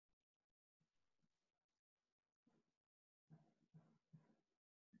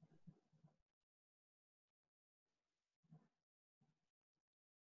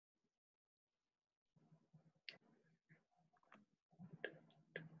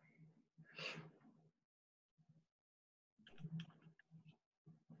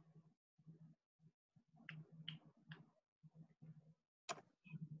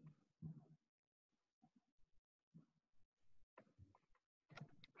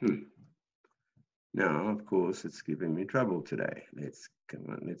Now, of course, it's giving me trouble today. Come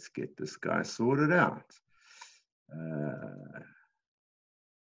on, let's get this guy sorted out.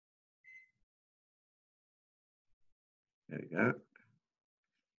 There we go.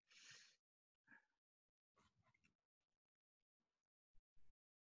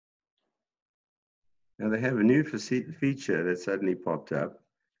 Now they have a new feature that suddenly popped up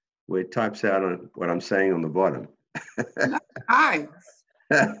where it types out on what I'm saying on the bottom. Nice.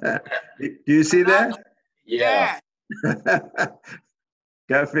 Do you see that? Yeah.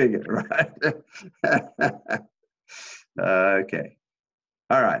 Go figure, right? Okay.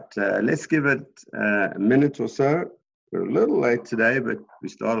 All right. Let's give it a minute or so. We're a little late today, but we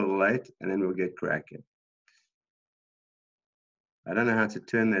started late, and then we'll get cracking. I don't know how to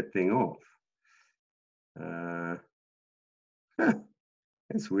turn that thing off.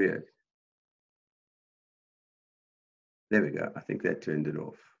 That's weird. There we go. I think that turned it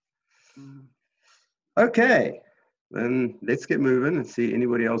off. Okay, then let's get moving and see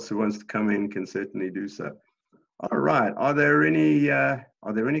anybody else who wants to come in can certainly do so. All right. Are there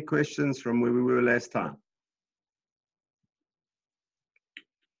any questions from where we were last time?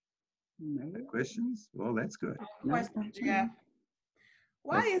 No questions? Well, that's good. Question, Jeff.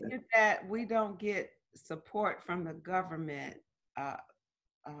 Why is it that we don't get support from the government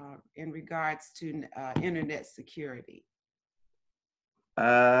in regards to internet security?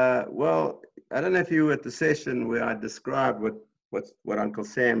 Well, I don't know if you were at the session where I described what Uncle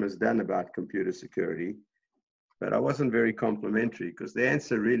Sam has done about computer security, but I wasn't very complimentary because the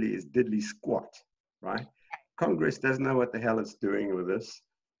answer really is diddly squat, right? Congress doesn't know what the hell it's doing with this.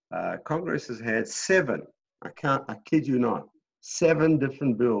 Congress has had 7, I kid you not, 7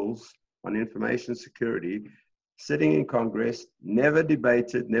 different bills on information security sitting in Congress, never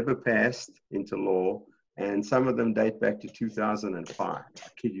debated, never passed into law, and some of them date back to 2005. I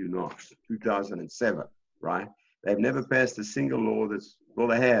kid you not, 2007, right? They've never passed a single law that's, well,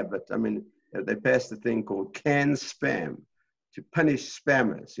 they have, but I mean, they passed a thing called CAN-SPAM to punish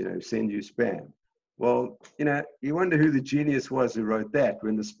spammers, send you spam. Well, you wonder who the genius was who wrote that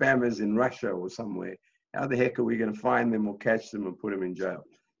when the spammers in Russia or somewhere, how the heck are we going to find them or catch them and put them in jail?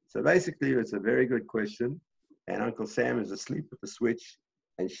 So basically, it's a very good question. And Uncle Sam is asleep at the switch,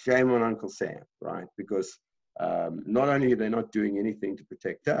 and shame on Uncle Sam, right? Because not only are they not doing anything to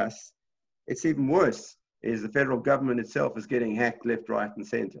protect us, it's even worse is the federal government itself is getting hacked left, right, and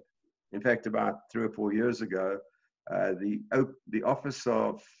center. In fact, about 3 or 4 years ago, the Office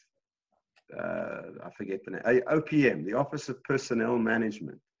of, I forget the name, OPM, the Office of Personnel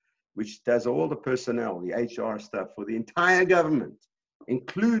Management, which does all the personnel, the HR stuff for the entire government,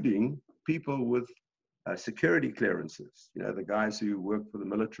 including people with security clearances, the guys who work for the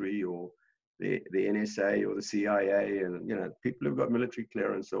military or the NSA or the CIA, and people who've got military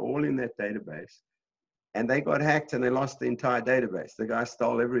clearance are all in that database. And they got hacked and they lost the entire database. The guy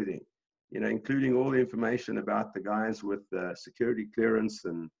stole everything, including all the information about the guys with security clearance,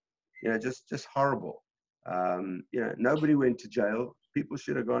 and just horrible. Nobody went to jail. People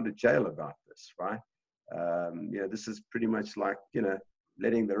should have gone to jail about this, right? This is pretty much like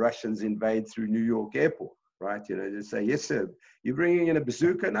letting the Russians invade through New York airport, right? Just say, yes, sir, you're bringing in a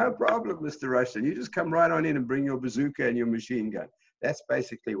bazooka? No problem, Mr. Russian. You just come right on in and bring your bazooka and your machine gun. That's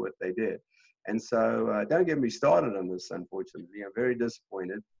basically what they did. And so don't get me started on this, unfortunately. I'm very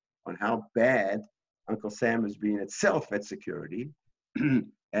disappointed on how bad Uncle Sam has been itself at security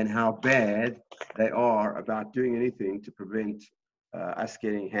and how bad they are about doing anything to prevent us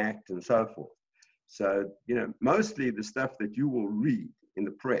getting hacked and so forth. So, mostly the stuff that you will read in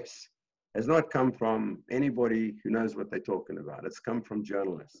the press has not come from anybody who knows what they're talking about. It's come from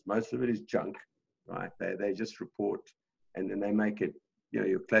journalists. Most of it is junk, right? They just report and then they make it,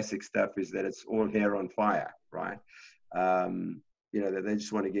 your classic stuff is that it's all hair on fire, right? That they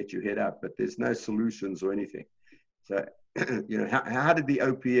just want to get your head up, but there's no solutions or anything. So, how did the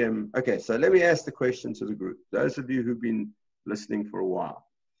OPM, okay, so let me ask the question to the group. Those of you who've been listening for a while,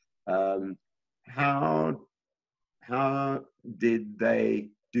 how did they,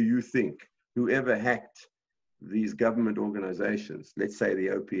 do you think, whoever hacked these government organizations, let's say the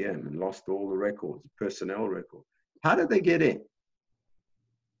OPM, and lost all the records, personnel records, how did they get in?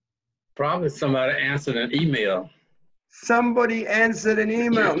 Probably somebody answered an email. Somebody answered an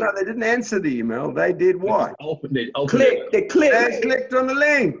email. No, they didn't answer the email. They did what? They clicked on the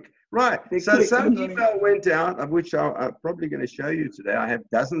link. Right. So some email went out, of which I'm probably going to show you today. I have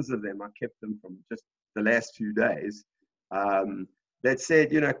dozens of them. I kept them from just the last few days. That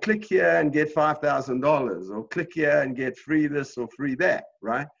said, click here and get $5,000, or click here and get free this or free that,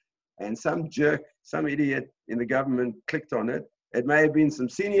 right? And some jerk, some idiot in the government clicked on it It may have been some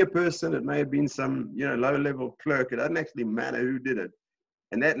senior person. It may have been some, low-level clerk. It doesn't actually matter who did it.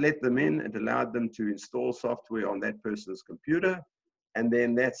 And that let them in. It allowed them to install software on that person's computer. And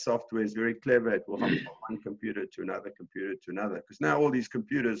then that software is very clever. It will hop from one computer to another computer to another. Because now all these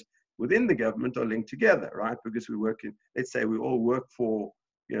computers within the government are linked together, right? Because we work in, let's say we all work for,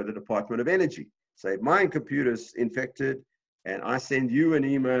 the Department of Energy. So if my computer's infected and I send you an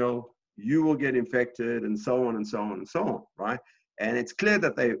email, you will get infected, and so on and so on and so on, right? And it's clear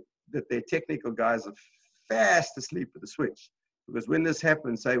that their technical guys are fast asleep at the switch. Because when this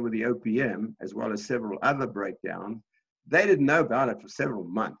happened, say with the OPM, as well as several other breakdowns, they didn't know about it for several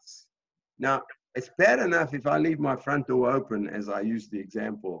months. Now, it's bad enough if I leave my front door open, as I used the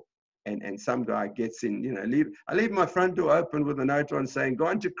example, and some guy gets in, I leave my front door open with a note on saying,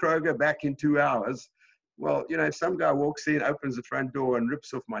 go into Kroger, back in 2 hours. Well, if some guy walks in, opens the front door and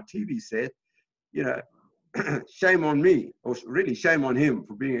rips off my TV set, shame on me, or really shame on him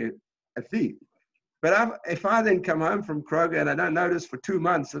for being a thief. But if I then come home from Kroger and I don't notice for 2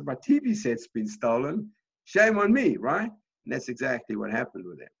 months that my TV set's been stolen, shame on me, right? And that's exactly what happened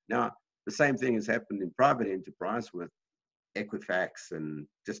with them. Now, the same thing has happened in private enterprise with Equifax and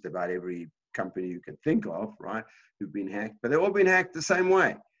just about every company you can think of, right, who've been hacked. But they've all been hacked the same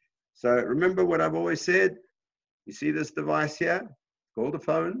way. So remember what I've always said. You see this device here? It's called a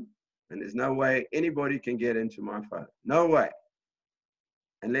phone. And there's no way anybody can get into my phone. No way.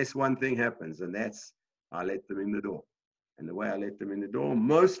 Unless one thing happens, and that's I let them in the door. And the way I let them in the door,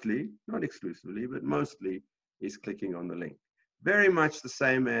 mostly, not exclusively, but mostly, is clicking on the link. Very much the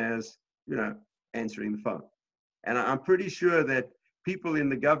same as, answering the phone. And I'm pretty sure that people in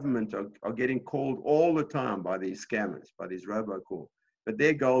the government are getting called all the time by these scammers, by these robocalls. But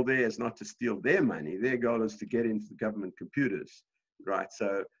their goal there is not to steal their money. Their goal is to get into the government computers, right?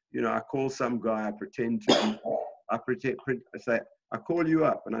 So, I call some guy, I say, I call you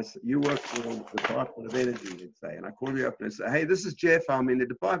up and I say, you work for the Department of Energy, let's say, and I call you up and I say, hey, this is Jeff. I'm in the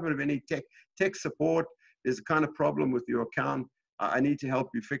Department of Energy tech support. There's a kind of problem with your account. I need to help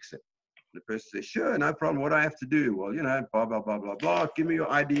you fix it. And the person says, sure, no problem. What do I have to do? Well, blah, blah, blah, blah, blah. Give me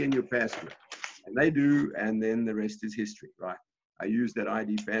your ID and your password. And they do, and then the rest is history, right? I use that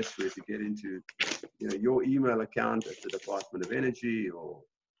ID password to get into, your email account at the Department of Energy or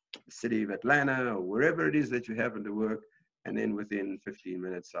the city of Atlanta or wherever it is that you happen to work. And then within 15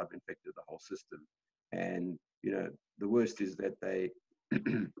 minutes, I've infected the whole system. And, the worst is that they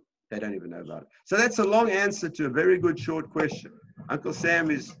don't even know about it. So that's a long answer to a very good short question. Uncle Sam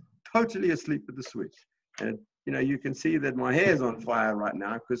is totally asleep at the switch. And, you can see that my hair's on fire right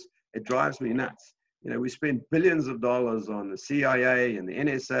now because it drives me nuts. We spend billions of dollars on the CIA and the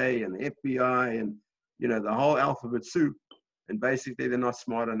NSA and the FBI and, the whole alphabet soup. And basically, they're not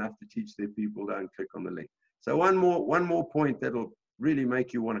smart enough to teach their people, don't click on the link. So one more point that'll really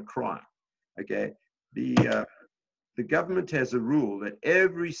make you want to cry. Okay, the government has a rule that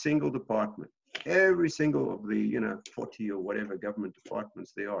every single department, every single of the 40 or whatever government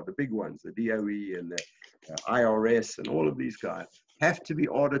departments there are, the big ones, the DOE and the IRS and all of these guys, have to be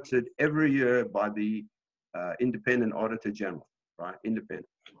audited every year by the independent auditor general, right? Independent.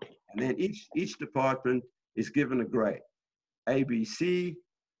 And then each department is given a grade, A, B, C,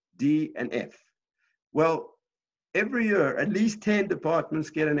 D, and F. Well, every year, at least 10 departments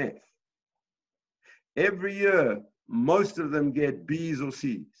get an F. Every year, most of them get B's or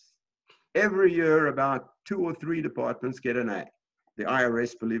C's. Every year, about 2 or 3 departments get an A. The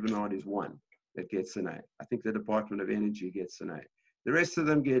IRS, believe it or not, is one that gets an A. I think the Department of Energy gets an A. The rest of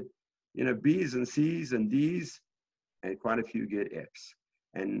them get, B's and C's and D's, and quite a few get F's.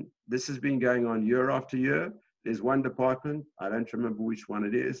 And this has been going on year after year. There's one department, I don't remember which one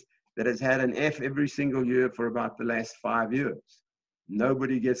it is, that has had an F every single year for about the last 5 years.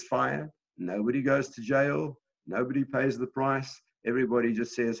 Nobody gets fired. Nobody goes to jail. Nobody pays the price. Everybody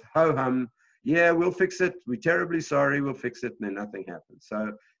just says, ho hum, yeah, we'll fix it. We're terribly sorry, we'll fix it. And then nothing happens.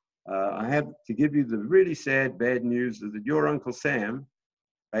 So I have to give you the really sad, bad news that your Uncle Sam,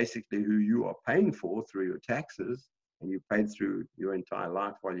 basically who you are paying for through your taxes, and you paid through your entire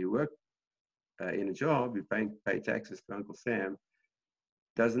life while you work in a job, you pay taxes to Uncle Sam,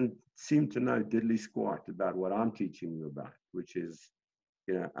 doesn't seem to know diddly squat about what I'm teaching you about, which is,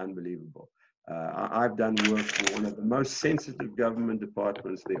 unbelievable. I've done work for one of the most sensitive government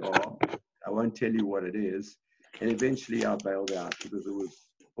departments there are. I won't tell you what it is. And eventually I bailed out because it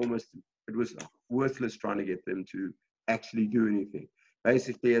was worthless trying to get them to actually do anything.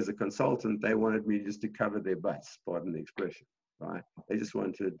 Basically, as a consultant, they wanted me just to cover their butts, pardon the expression, right? They just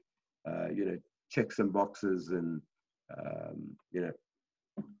wanted, check some boxes and,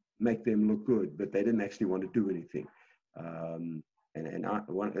 make them look good, but they didn't actually want to do anything.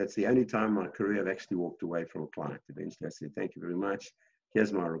 That's the only time in my career I've actually walked away from a client. Eventually I said, thank you very much.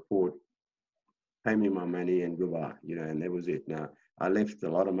 Here's my report. Pay me my money and goodbye, and that was it. Now, I left a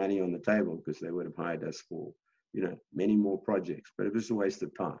lot of money on the table because they would have hired us for, many more projects, but it was a waste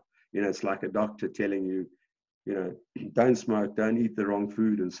of time. It's like a doctor telling you, don't smoke, don't eat the wrong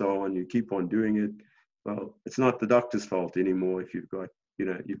food and so on. You keep on doing it. Well, it's not the doctor's fault anymore if you've got,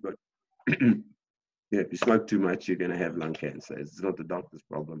 if you smoke too much, you're going to have lung cancer. It's not the doctor's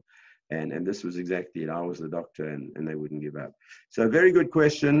problem. And this was exactly it. I was the doctor and they wouldn't give up. So very good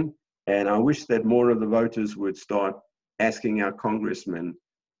question. And I wish that more of the voters would start asking our congressmen,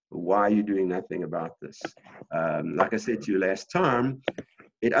 why are you doing nothing about this? Like I said to you last time,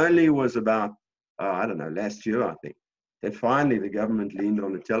 it only was about, I don't know, last year, I think, that finally the government leaned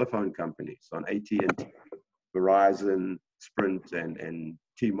on the telephone companies, on AT&T, Verizon, Sprint, and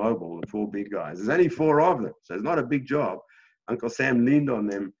T-Mobile, the four big guys. There's only four of them, so it's not a big job. Uncle Sam leaned on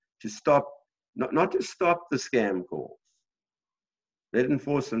them to stop, not to stop the scam calls. They didn't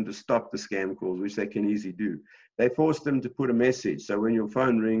force them to stop the scam calls, which they can easily do. They forced them to put a message. So when your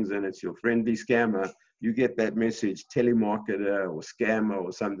phone rings and it's your friendly scammer, you get that message, telemarketer or scammer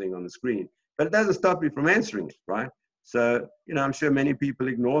or something on the screen. But it doesn't stop you from answering it, right? So, I'm sure many people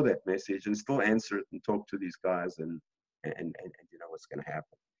ignore that message and still answer it and talk to these guys and you know what's going to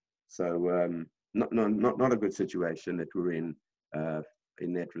happen. So not a good situation that we're in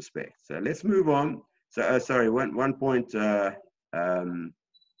that respect. So let's move on. So sorry, one point on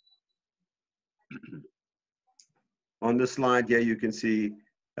the slide here, you can see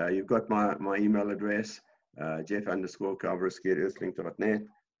you've got my email address, jeff_Kalvarisky@earthlink.net,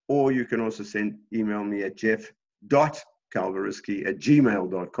 or you can also email me at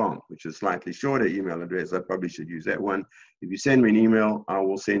jeff.kalvarisky@gmail.com, which is a slightly shorter email address. I probably should use that one. If you send me an email, I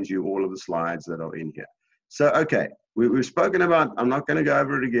will send you all of the slides that are in here. So, okay, we've spoken about, I'm not going to go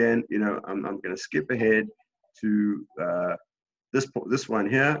over it again. I'm going to skip ahead to this one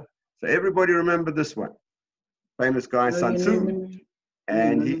here. So everybody remember this one. Famous guy, Sun Tzu.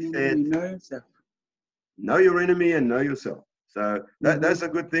 And he said, know your enemy and know yourself. So those are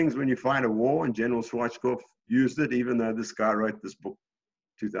good things when you fight a war, and General Schwarzkopf used it, even though this guy wrote this book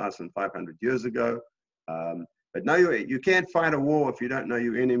 2,500 years ago. But you can't fight a war if you don't know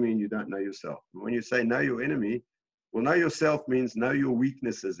your enemy and you don't know yourself. And when you say know your enemy, well, know yourself means know your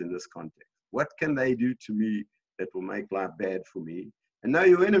weaknesses in this context. What can they do to me that will make life bad for me? And know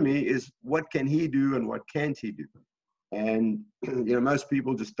your enemy is what can he do and what can't he do? And most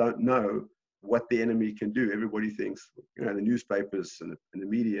people just don't know what the enemy can do. Everybody thinks, the newspapers and the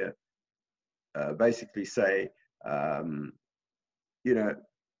media basically say,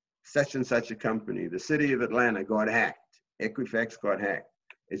 such and such a company, the city of Atlanta got hacked, Equifax got hacked.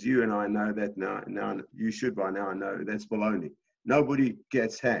 As you and I know that now you should by now know that's baloney. Nobody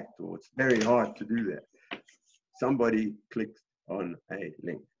gets hacked, or it's very hard to do that. Somebody clicked on a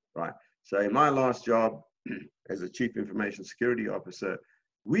link, right? So in my last job as a chief information security officer,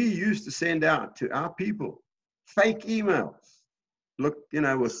 we used to send out to our people fake emails. Look,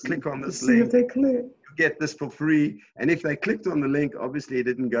 we'll click on this link. If they click. You get this for free. And if they clicked on the link, obviously it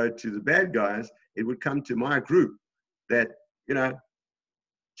didn't go to the bad guys. It would come to my group that,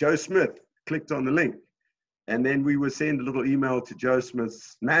 Joe Smith clicked on the link. And then we would send a little email to Joe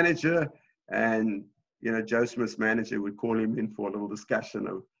Smith's manager, and, Joe Smith's manager would call him in for a little discussion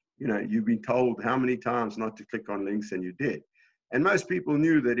of, you've been told how many times not to click on links and you did. And most people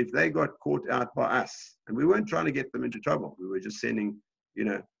knew that if they got caught out by us, and we weren't trying to get them into trouble, we were just sending,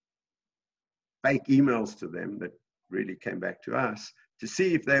 fake emails to them that really came back to us to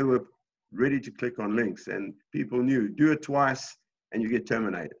see if they were ready to click on links. And people knew, do it twice and you get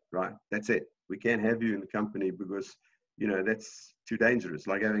terminated, right? That's it. We can't have you in the company because, that's too dangerous.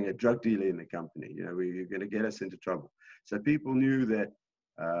 Like having a drug dealer in the company, you're going to get us into trouble. So people knew that,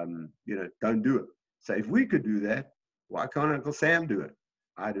 don't do it. So if we could do that, why can't Uncle Sam do it?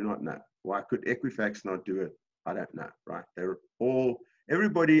 I do not know. Why could Equifax not do it? I don't know, right?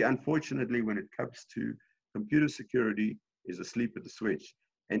 Everybody, unfortunately, when it comes to computer security, is asleep at the switch.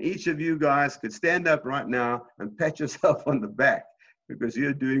 And each of you guys could stand up right now and pat yourself on the back because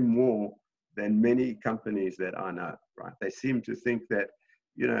you're doing more than many companies that I know, right? They seem to think that,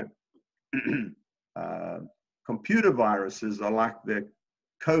 computer viruses are like the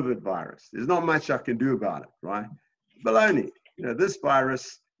COVID virus. There's not much I can do about it, right? Baloney. This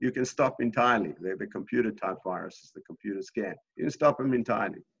virus you can stop entirely. They're the computer type viruses, the computer scan. You can stop them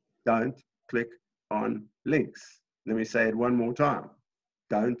entirely. Don't click on links. Let me say it one more time.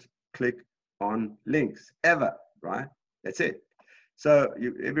 Don't click on links ever, right? That's it. So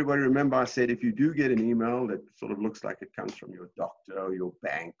everybody remember I said, if you do get an email that sort of looks like it comes from your doctor or your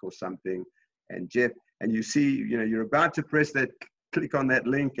bank or something, and Jeff, and you see, you're about to press that, click on that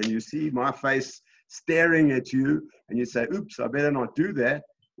link, and you see my face staring at you, and you say, oops, I better not do that.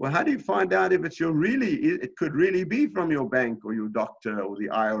 Well, how do you find out if it's it could really be from your bank or your doctor or the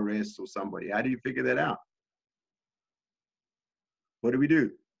IRS or somebody? How do you figure that out? What do we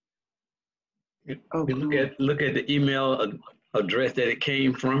do? We look at the email address that it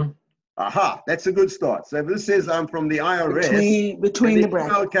came from. Aha, that's a good start. So if this says I'm from the IRS, between the email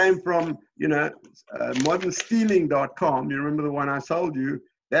brackets. came from, modernstealing.com. You remember the one I sold you?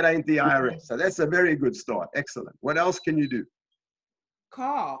 That ain't the IRS. So that's a very good start. Excellent. What else can you do?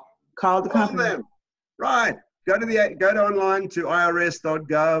 Call. Call the Call company. them. Right. Go to online to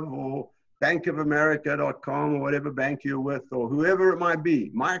irs.gov or bankofamerica.com or whatever bank you're with or whoever it might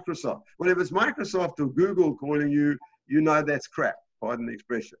be. Microsoft. Well, if it's Microsoft or Google calling you, that's crap. Pardon the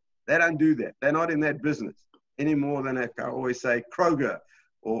expression. They don't do that. They're not in that business any more than I always say Kroger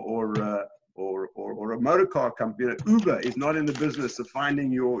or a motor car company. Uber is not in the business of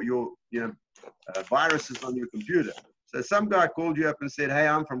finding your viruses on your computer. So some guy called you up and said, hey,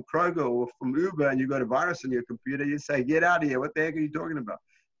 I'm from Kroger or from Uber, and you got a virus on your computer. You say, get out of here. What the heck are you talking about?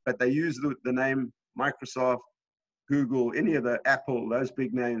 But they use the name Microsoft, Google, any of the Apple, those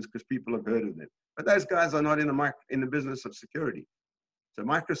big names, because people have heard of them. But those guys are not in the business of security. So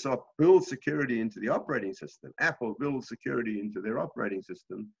Microsoft builds security into the operating system. Apple builds security into their operating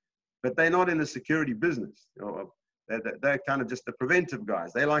system, but they're not in the security business. They're kind of just the preventive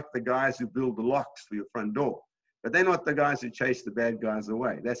guys. They like the guys who build the locks for your front door, but they're not the guys who chase the bad guys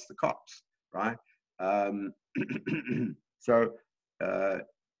away. That's the cops, right? So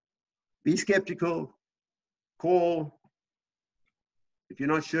be skeptical, call. If you're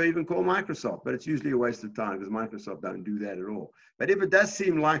not sure, even call Microsoft, but it's usually a waste of time because Microsoft don't do that at all. But if it does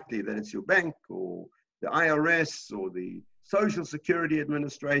seem likely that it's your bank or the IRS or the Social Security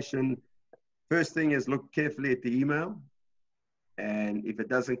Administration, first thing is look carefully at the email. And if it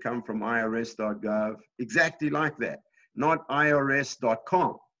doesn't come from irs.gov, exactly like that, not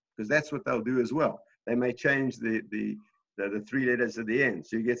irs.com, because that's what they'll do as well. They may change the 3 letters at the end.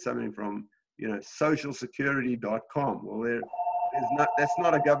 So you get something from, socialsecurity.com. Well, that's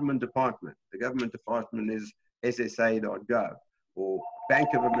not a government department. The government department is ssa.gov or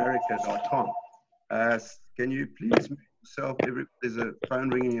bankofamerica.com. Can you please mute yourself? There's a phone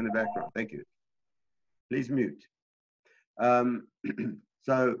ringing in the background. Thank you. Please mute.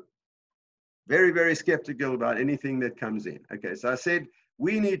 So very, very skeptical about anything that comes in. Okay, so I said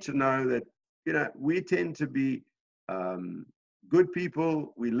we need to know that, we tend to be good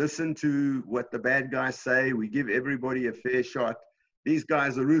people. We listen to what the bad guys say. We give everybody a fair shot. These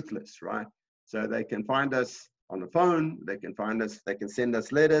guys are ruthless, right? So they can find us on the phone. They can find us. They can send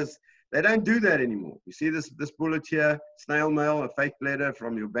us letters. They don't do that anymore. You see this bullet here, snail mail, a fake letter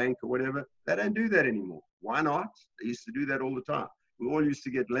from your bank or whatever. They don't do that anymore. Why not? They used to do that all the time. We all used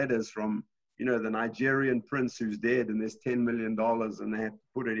to get letters from, the Nigerian prince who's dead and there's $10 million and they have to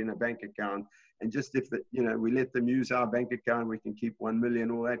put it in a bank account. And just if we let them use our bank account, we can keep 1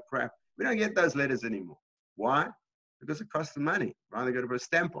 million, all that crap. We don't get those letters anymore. Why? Because it costs them money, right? They got to put a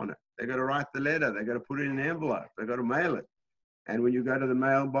stamp on it. They got to write the letter. They got to put it in an envelope. They got to mail it. And when you go to the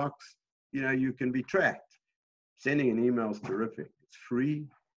mailbox, you can be tracked. Sending an email is terrific. It's free.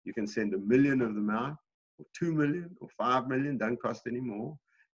 You can send 1 million of them out, or 2 million, or 5 million. Don't cost any more.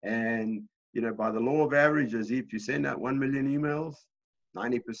 And by the law of averages, if you send out 1 million emails,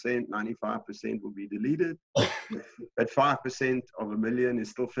 90%, 95% will be deleted, but 5% of 1 million is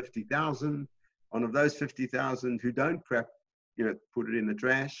still 50,000. One of those 50,000 who don't crap, put it in the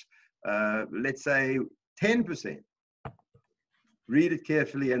trash. Let's say 10%. Read it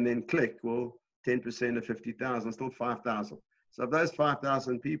carefully and then click. Well, 10% of 50,000, still 5,000. So of those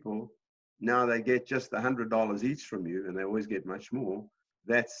 5,000 people, now they get just $100 each from you, and they always get much more.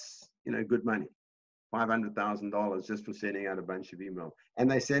 That's good money. $500,000 just for sending out a bunch of emails. And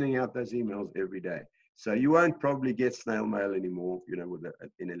they're sending out those emails every day. So you won't probably get snail mail anymore, in a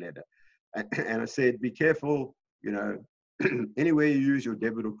letter. And I said, be careful, anywhere you use your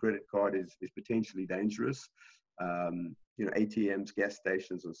debit or credit card is potentially dangerous. ATMs, gas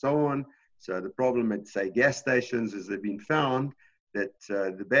stations, and so on. So the problem at, say, gas stations is they've been found that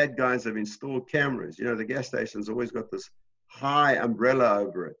the bad guys have installed cameras. The gas station's always got this high umbrella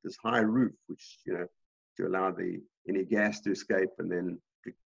over it, this high roof, which, to allow any gas to escape and then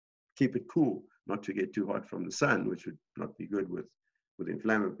to keep it cool, not to get too hot from the sun, which would not be good with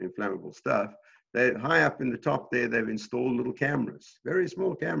inflammable stuff. They're high up in the top there. They've installed little cameras, very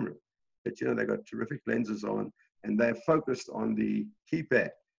small cameras, but they've got terrific lenses on. and they're focused on the keypad.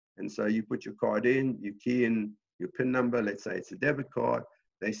 And so you put your card in, you key in your PIN number, let's say it's a debit card,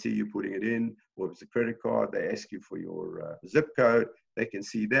 they see you putting it in, or if it's a credit card, they ask you for your zip code, they can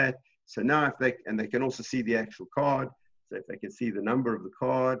see that. So now if they, and they can also see the actual card, so if they can see the number of the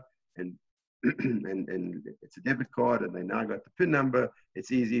card, and and it's a debit card, and they now got the PIN number,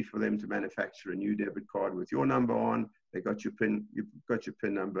 it's easy for them to manufacture a new debit card with your number on. They got your PIN, you've got your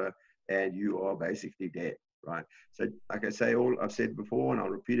PIN number, and you are basically dead, right? So like I say, all I've said before, and I'll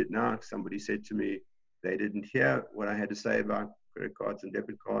repeat it now, somebody said to me, they didn't hear what I had to say about credit cards and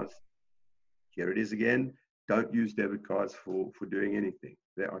debit cards. Here it is again. Don't use debit cards for doing anything.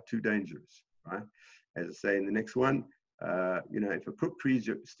 They are too dangerous, right? As I say in the next one, you know, if a crook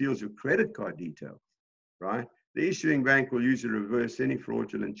steals your credit card details, right, the issuing bank will usually reverse any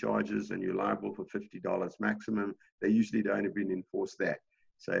fraudulent charges, and you're liable for $50 maximum. They usually don't even enforce that.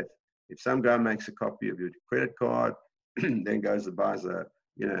 So if some guy makes a copy of your credit card, then goes and buys a,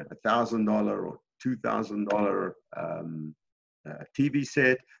 you know, $1,000 or $2,000 TV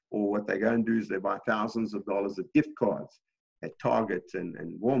set, or what they go and do is they buy thousands of dollars of gift cards at Target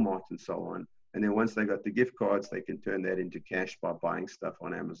and Walmart and so on. And then once they got the gift cards, they can turn that into cash by buying stuff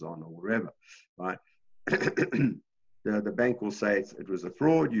on Amazon or wherever, right? The bank will say it was a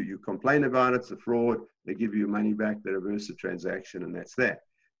fraud. You complain about it's a fraud. They give you money back, they reverse the transaction, and that's that.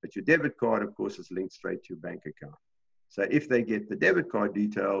 But your debit card, of course, is linked straight to your bank account. So if they get the debit card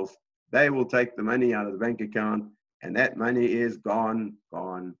details, they will take the money out of the bank account, and that money is gone,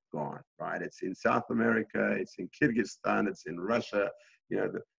 gone, gone, right? It's in South America, it's in Kyrgyzstan, it's in Russia. You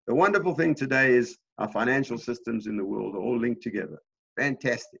know, the wonderful thing today is our financial systems in the world are all linked together.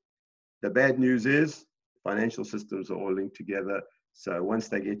 Fantastic. The bad news is financial systems are all linked together. So once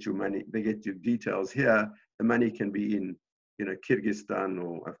they get your money, they get your details here, the money can be in, you know, Kyrgyzstan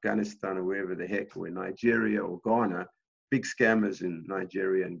or Afghanistan or wherever the heck, or in Nigeria or Ghana. Big scammers in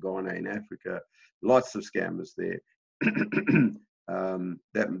Nigeria and Ghana in Africa. Lots of scammers there.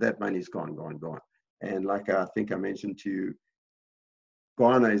 That money's gone, gone, gone. And like I think I mentioned to you,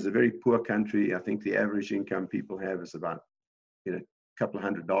 Ghana is a very poor country. I think the average income people have is about, you know, a couple of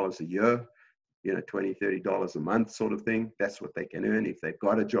 $100 a year, you know, $20, $30 a month sort of thing. That's what they can earn if they've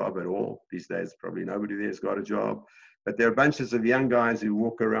got a job at all. These days, probably nobody there's got a job. But there are bunches of young guys who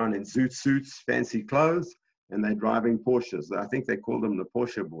walk around in zoot suits, fancy clothes, and they're driving Porsches. I think they call them the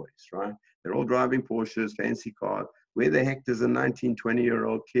Porsche boys, right? They're all driving Porsches, fancy cars. Where the heck does a 19,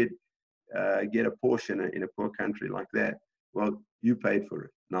 20-year-old kid get a Porsche in a poor country like that? Well, you paid for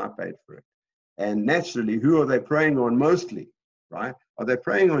it, and I paid for it. And naturally, who are they preying on mostly, right? Are they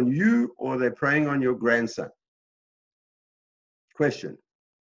preying on you, or are they preying on your grandson? Question.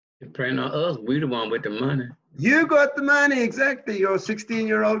 They're preying on us. We the one with the money. You got the money, exactly. Your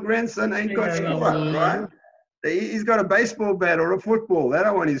 16-year-old grandson ain't got shit, right? He's got a baseball bat or a football. They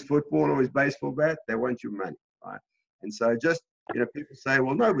don't want his football or his baseball bat. They want your money, right? And so just, you know, people say,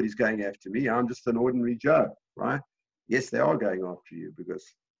 well, nobody's going after me. I'm just an ordinary Joe, right? Yes, they are going after you because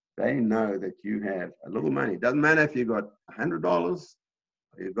they know that you have a little money. It doesn't matter if you've got $100 or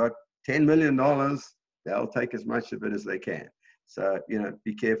you've got $10 million, they'll take as much of it as they can. So, you know,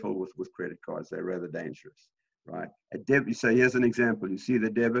 be careful with credit cards. They're rather dangerous, right? A debit, so here's an example. You see the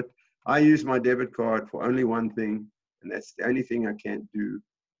debit. I use my debit card for only one thing, and that's the only thing I can't do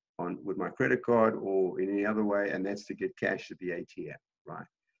with my credit card or in any other way, and that's to get cash at the ATM, right?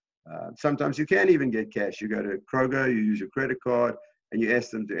 Sometimes you can't even get cash. You go to Kroger, you use your credit card, and you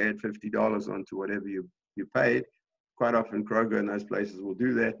ask them to add $50 onto whatever you paid. Quite often, Kroger and those places will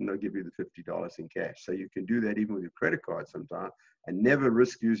do that, and they'll give you the $50 in cash. So you can do that even with your credit card sometimes, and never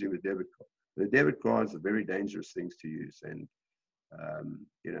risk using the debit card. The debit cards are very dangerous things to use, and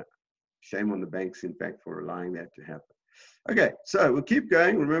you know, shame on the banks, in fact, for allowing that to happen. Okay, so we'll keep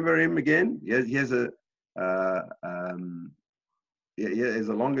going. Remember him again. Here's a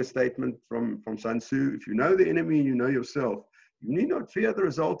longer statement from Sun Tzu. If you know the enemy and you know yourself, you need not fear the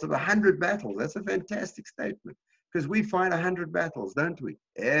result of 100 battles. That's a fantastic statement, because we fight 100 battles, don't we?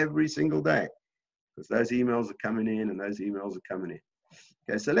 Every single day, because those emails are coming in and those emails are coming in.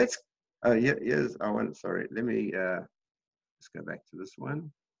 Okay, so let's, sorry, let me let's go back to this one.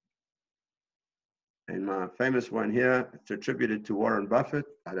 And my famous one here, it's attributed to Warren Buffett.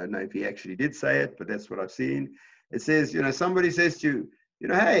 I don't know if he actually did say it, but that's what I've seen. It says, you know, somebody says to you, you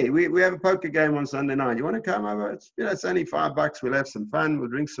know, hey, we have a poker game on Sunday night. You want to come over? It's, you know, it's only $5. We'll have some fun. We'll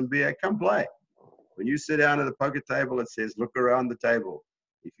drink some beer. Come play. When you sit down at the poker table, it says, look around the table.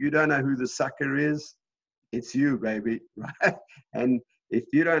 If you don't know who the sucker is, it's you, baby, right? And if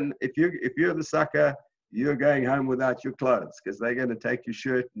you're the sucker, you're going home without your clothes, because they're going to take your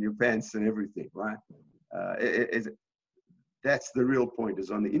shirt and your pants and everything, right? That's the real point,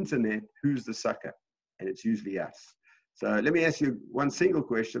 is on the internet, who's the sucker? And it's usually us. So let me ask you one single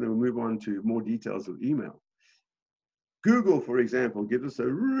question and we'll move on to more details of email. Google, for example, gives us a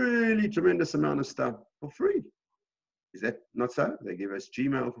really tremendous amount of stuff for free. Is that not so? They give us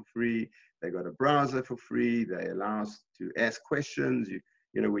Gmail for free. They got a browser for free. They allow us to ask questions.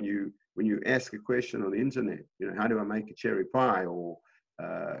 You know, when you ask a question on the internet, you know, how do I make a cherry pie? Or,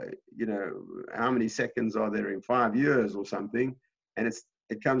 you know, how many seconds are there in 5 years or something? And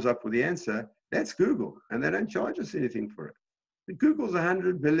it comes up with the answer. That's Google. And they don't charge us anything for it. But Google's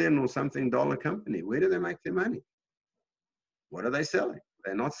 $100 billion or something company. Where do they make their money? What are they selling?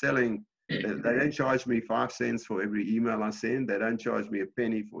 They're not selling. They don't charge me 5 cents for every email I send. They don't charge me a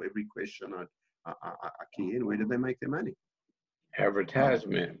penny for every question I key in. Where do they make their money?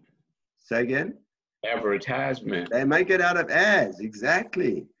 Advertisement. Say again? Advertisement. They make it out of ads,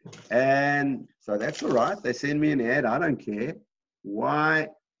 exactly. And so that's all right. They send me an ad. I don't care. Why?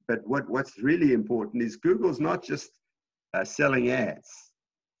 But what's really important is Google's not just selling ads.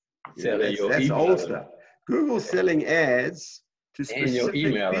 Selling your that's email old stuff. Google's selling ads to specific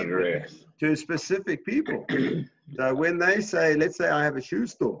email people, address. To specific people. So when they say, let's say I have a shoe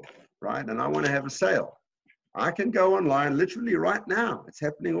store, right, and I want to have a sale, I can go online literally right now. It's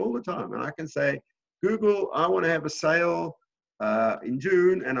happening all the time. And I can say, Google, I want to have a sale in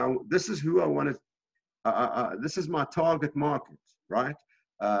June, and this is who I want to, this is my target market, right?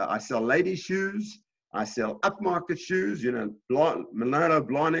 I sell ladies' shoes. I sell upmarket shoes, you know, Manolo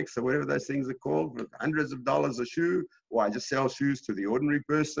Blahniks or whatever those things are called, for hundreds of dollars a shoe. Or I just sell shoes to the ordinary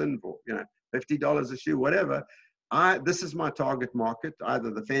person for, you know, $50 a shoe, whatever. This is my target market, either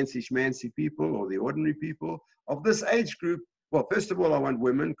the fancy schmancy people or the ordinary people of this age group. Well, first of all, I want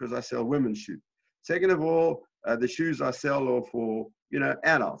women because I sell women's shoes. Second of all, the shoes I sell are for, you know,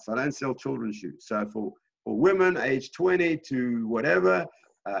 adults. I don't sell children's shoes. So for women age 20 to whatever,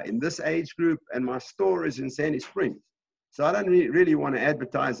 in this age group, and my store is in Sandy Springs. So I don't really want to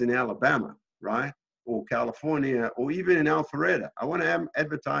advertise in Alabama, right? Or California, or even in Alpharetta. I want to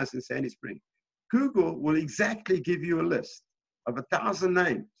advertise in Sandy Springs. Google will exactly give you a list of 1,000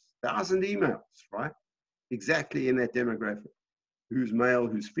 names, 1,000 emails, right? Exactly in that demographic. Who's male,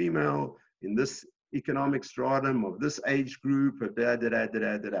 who's female, in this economic stratum of this age group, of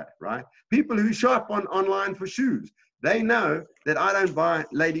right? People who shop online for shoes. They know that I don't buy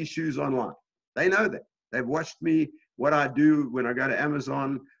ladies' shoes online. They know that. They've watched me, what I do when I go to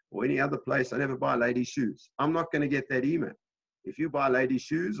Amazon or any other place. I never buy ladies' shoes. I'm not going to get that email. If you buy ladies'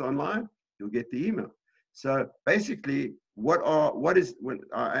 shoes online, you'll get the email. So basically, when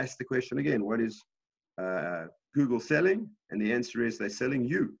I ask the question again, what is Google selling? And the answer is they're selling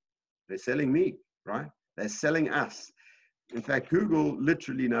you. They're selling me, right? They're selling us. In fact, Google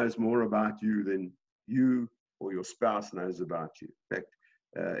literally knows more about you than you or your spouse knows about you. In fact,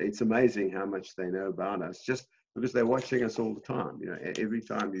 it's amazing how much they know about us just because they're watching us all the time. You know, every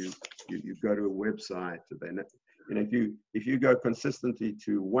time you go to a website, they know, you know, if you go consistently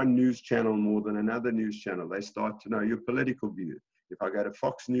to one news channel more than another news channel, they start to know your political view. If I go to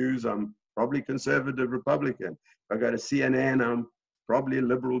Fox News, I'm probably conservative Republican. If I go to CNN, I'm probably a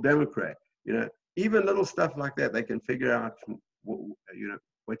liberal Democrat. You know, even little stuff like that, they can figure out, you know,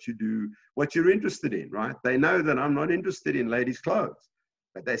 what you do, what you're interested in, right? They know that I'm not interested in ladies' clothes,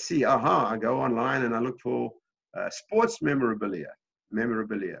 but they see, aha, I go online and I look for sports memorabilia,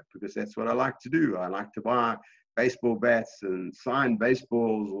 because that's what I like to do. I like to buy baseball bats and signed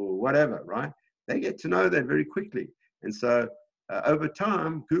baseballs or whatever, right? They get to know that very quickly. And so over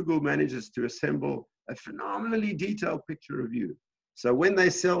time, Google manages to assemble a phenomenally detailed picture of you. So when they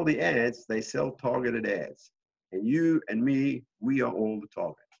sell the ads, they sell targeted ads. And you and me, we are all the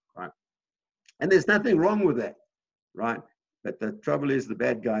target, right? And there's nothing wrong with that, right? But the trouble is the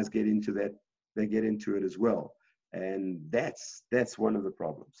bad guys get into that. They get into it as well. And that's one of the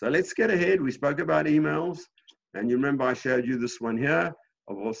problems. So let's get ahead. We spoke about emails. And you remember I showed you this one here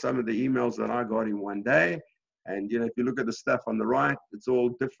of all some of the emails that I got in one day. And, you know, if you look at the stuff on the right, it's all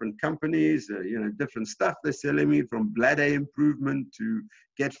different companies, you know, different stuff they're selling me, from bladder improvement to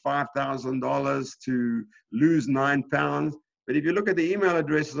get $5,000 to lose 9 pounds. But if you look at the email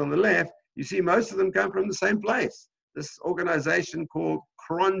addresses on the left, you see most of them come from the same place. This organization called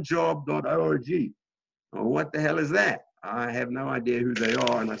cronjob.org. Oh, what the hell is that? I have no idea who they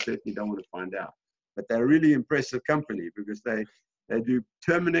are, and I certainly don't want to find out. But they're a really impressive company because they do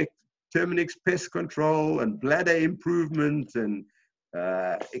Terminix pest control and bladder improvement and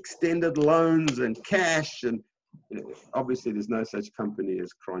extended loans and cash. And you know, obviously there's no such company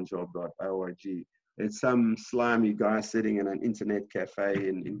as cronjob.org. It's some slimy guy sitting in an internet cafe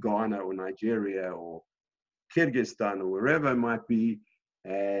in Ghana or Nigeria or Kyrgyzstan or wherever it might be,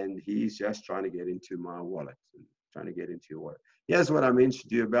 and he's just trying to get into my wallet, and trying to get into your wallet. Here's what I mentioned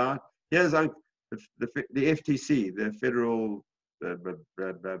to you about. Here's the FTC, the Federal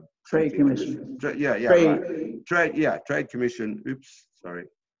Trade Commission. Trade Commission. Oops, sorry.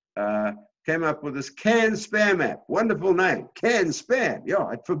 Came up with this Can Spam app. Wonderful name, Can Spam.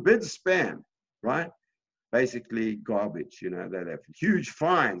 Yeah, it forbids spam, right? Basically garbage, you know, they have huge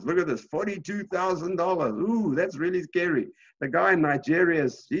fines. Look at this, $42,000. Ooh, that's really scary. The guy in Nigeria,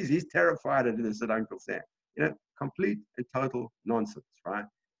 he's terrified of this at Uncle Sam. You know, complete and total nonsense, right?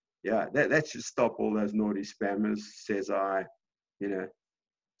 Yeah, that should stop all those naughty spammers, says I, you know,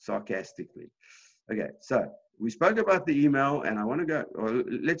 sarcastically. Okay, so we spoke about the email, and I want to go, or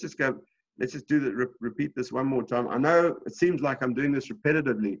let's just do the, repeat this one more time. I know it seems like I'm doing this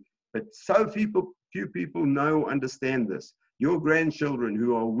repetitively, but few people know, understand this. Your grandchildren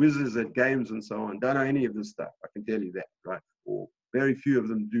who are whizzes at games and so on don't know any of this stuff. I can tell you that, right? Or very few of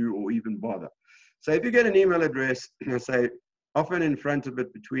them do or even bother. So if you get an email address, say, often in front of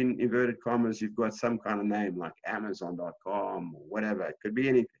it, between inverted commas, you've got some kind of name like Amazon.com or whatever. It could be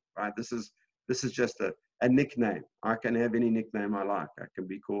anything, right? This is just a nickname. I can have any nickname I like. I can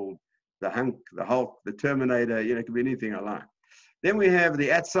be called the Hunk, the Hulk, the Terminator, you know, it could be anything I like. Then we have the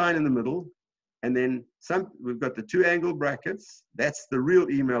 @ sign in the middle, and then we've got the 2 angle brackets. That's the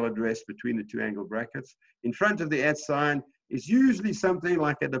real email address between the 2 angle brackets. In front of the @ sign is usually something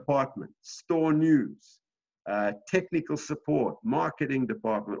like a department, store news, technical support, marketing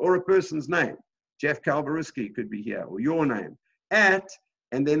department, or a person's name. Jeff Kalbariski could be here, or your name, and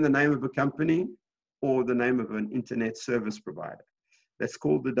then the name of a company or the name of an internet service provider. That's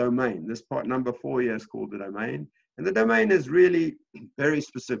called the domain. This part number 4 here is called the domain. And the domain is really very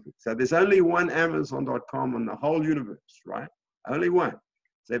specific. So there's only one Amazon.com on the whole universe, right? Only one.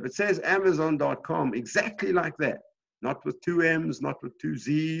 So if it says Amazon.com, exactly like that, not with 2 M's, not with 2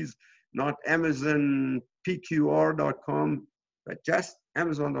 Z's, not AmazonPQR.com, but just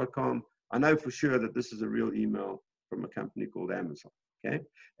Amazon.com, I know for sure that this is a real email from a company called Amazon, okay?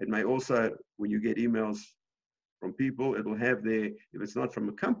 It may also, when you get emails from people, it'll have there, if it's not from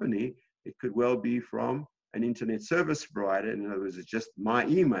a company, it could well be from an internet service provider. In other words, it's just my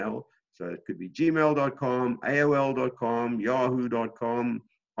email. So it could be gmail.com, AOL.com, yahoo.com,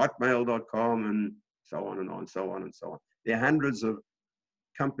 hotmail.com, and so on and on, so on and so on. There are hundreds of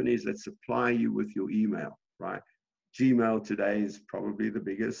companies that supply you with your email, right? Gmail today is probably the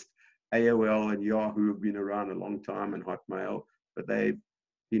biggest. AOL and Yahoo have been around a long time, and Hotmail, but they've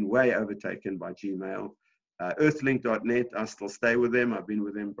been way overtaken by Gmail. Earthlink.net, I still stay with them. I've been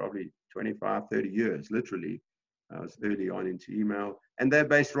with them probably 25, 30 years, literally. I was early on into email. And they're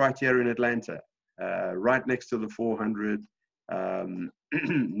based right here in Atlanta, right next to the 400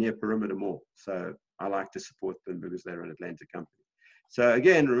 near Perimeter Mall. So I like to support them because they're an Atlanta company. So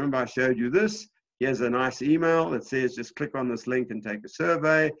again, remember I showed you this. Here's a nice email that says just click on this link and take a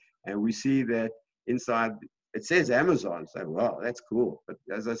survey. And we see that inside, it says Amazon. So, wow, that's cool. But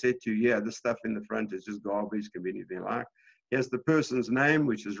as I said to you, yeah, this stuff in the front is just garbage, can be anything like. Here's the person's name,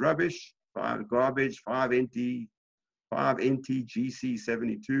 which is rubbish, garbage,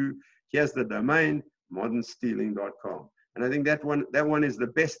 5NTGC72. Here's the domain, modernstealing.com. And I think that one is the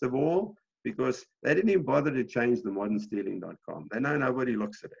best of all, because they didn't even bother to change the modernstealing.com. They know nobody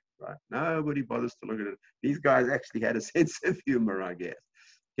looks at it, right? Nobody bothers to look at it. These guys actually had a sense of humor, I guess.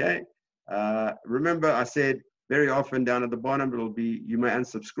 Okay. Remember, I said very often down at the bottom, it'll be, you may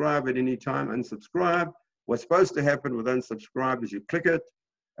unsubscribe at any time, unsubscribe. What's supposed to happen with unsubscribe is you click it,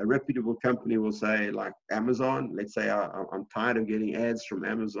 a reputable company will say, like Amazon, let's say I'm tired of getting ads from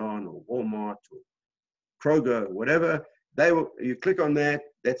Amazon or Walmart or Kroger, whatever. You click on that,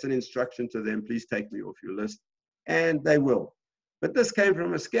 that's an instruction to them, please take me off your list, and they will. But this came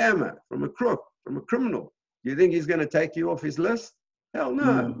from a scammer, from a crook, from a criminal. Do you think he's going to take you off his list? Hell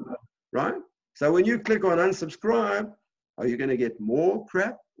no, right? So when you click on unsubscribe, are you going to get more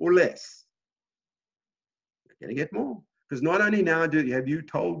crap or less? You're going to get more. Because not only now have you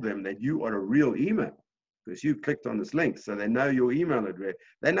told them that you are a real email, because you clicked on this link, so they know your email address.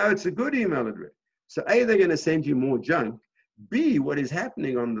 They know it's a good email address. So A, they're going to send you more junk. B, what is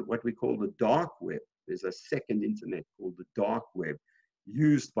happening on what we call the dark web, there's a second internet called the dark web,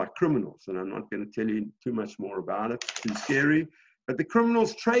 used by criminals. And I'm not going to tell you too much more about it, it's too scary. But the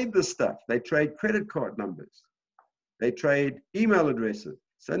criminals trade this stuff. They trade credit card numbers. They trade email addresses.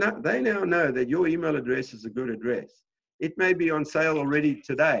 So now they now know that your email address is a good address. It may be on sale already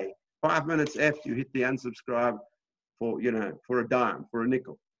today, 5 minutes after you hit the unsubscribe for, you know, for a dime, for a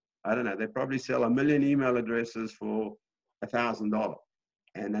nickel. I don't know. They probably sell 1 million email addresses for $1,000.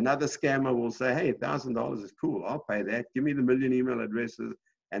 And another scammer will say, hey, $1,000 is cool. I'll pay that. Give me the 1 million email addresses.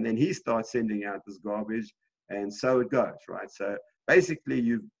 And then he starts sending out this garbage. And so it goes, right? So basically,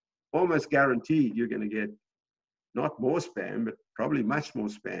 you've almost guaranteed you're going to get not more spam, but probably much more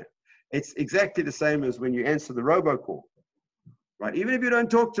spam. It's exactly the same as when you answer the robocall, right? Even if you don't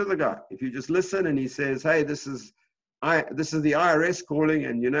talk to the guy, if you just listen and he says, hey, this is the IRS calling,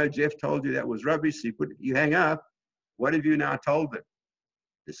 and you know Jeff told you that was rubbish, so you hang up. What have you now told them?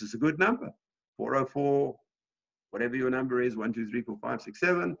 This is a good number, 404, whatever your number is, 1, 2, 3, 4, 5, 6,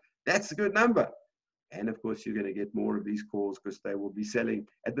 7. That's a good number. And of course, you're going to get more of these calls because they will be selling,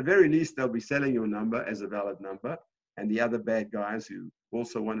 at the very least, they'll be selling your number as a valid number. And the other bad guys who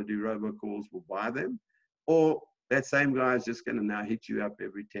also want to do robocalls will buy them. Or that same guy is just going to now hit you up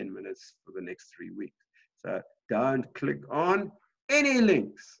every 10 minutes for the next 3 weeks. So don't click on any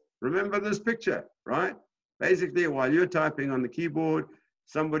links. Remember this picture, right? Basically, while you're typing on the keyboard,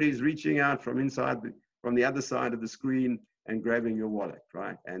 somebody's reaching out from the other side of the screen and grabbing your wallet,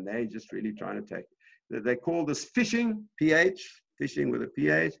 right? And they're just really trying to take it. They call this phishing, phishing with a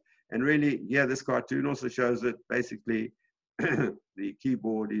PH. And really, yeah, this cartoon also shows that basically the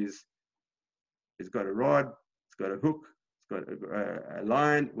keyboard it's got a rod, it's got a hook, it's got a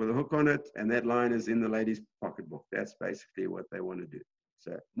line with a hook on it, and that line is in the lady's pocketbook. That's basically what they want to do.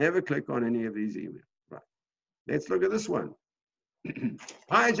 So never click on any of these emails, right? Let's look at this one.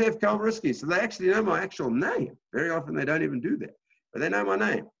 Hi, Jeff Kalvarisky. So they actually know my actual name. Very often they don't even do that, but they know my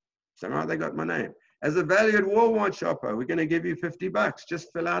name. Somehow they got my name. As a valued Walmart shopper, we're going to give you $50.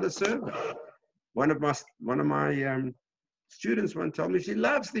 Just fill out a survey. One of my students once told me she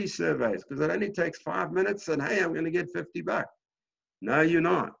loves these surveys because it only takes 5 minutes, and hey, I'm going to get $50. No, you're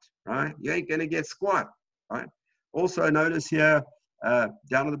not, right? You ain't going to get squat, right? Also, notice here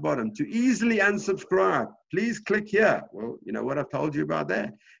down at the bottom, to easily unsubscribe, please click here. Well, you know what I've told you about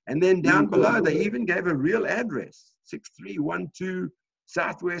that. And then down below, they even gave a real address, 6312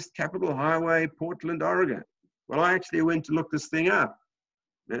 Southwest Capitol Highway, Portland, Oregon. Well, I actually went to look this thing up.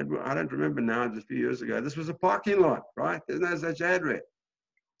 I don't remember now, just a few years ago. This was a parking lot, right? There's no such address.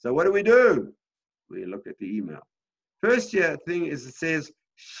 So what do? We look at the email. First thing is it says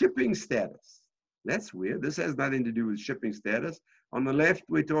shipping status. That's weird. This has nothing to do with shipping status. On the left,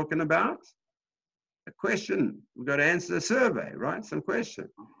 we're talking about a question. We've got to answer a survey, right? Some question.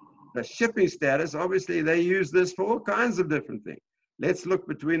 The shipping status, obviously, they use this for all kinds of different things. Let's look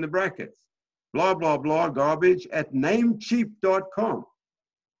between the brackets. Blah, blah, blah, garbage at namecheap.com.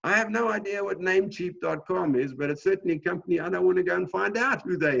 I have no idea what namecheap.com is, but it's certainly a company I don't want to go and find out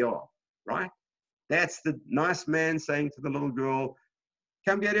who they are, right? That's the nice man saying to the little girl,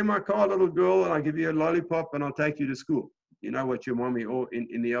 come get in my car, little girl, and I'll give you a lollipop and I'll take you to school. You know what your mommy, or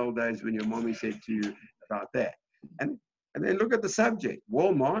in the old days when your mommy said to you about that. And then look at the subject,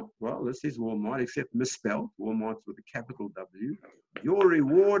 Walmart. Well, this is Walmart, except misspelled. Walmart's with a capital W. Your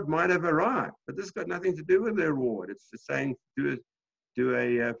reward might have arrived, but this has got nothing to do with the reward. It's just saying fill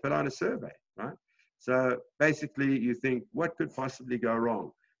out a survey, right? So basically, you think, what could possibly go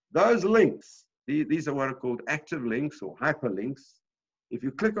wrong? Those links, these are what are called active links or hyperlinks. If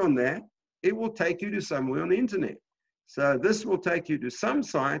you click on that, it will take you to somewhere on the internet. So this will take you to some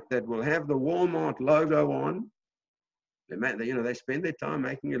site that will have the Walmart logo on. They spend their time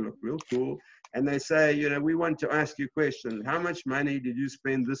making it look real cool. And they say, we want to ask you questions. How much money did you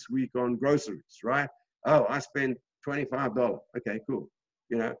spend this week on groceries, right? Oh, I spent $25. Okay, cool.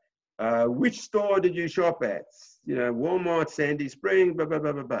 Which store did you shop at? Walmart, Sandy Spring, blah, blah,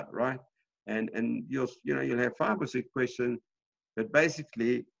 blah, blah, blah, right? And you'll have 5 or 6 questions, but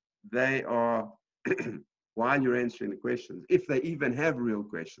basically they are, while you're answering the questions, if they even have real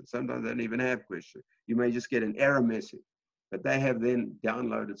questions, sometimes they don't even have questions. You may just get an error message. But they have then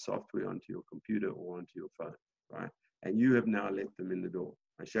downloaded software onto your computer or onto your phone, right? And you have now let them in the door.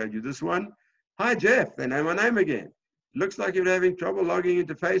 I showed you this one. Hi, Jeff. They know my name again. Looks like you're having trouble logging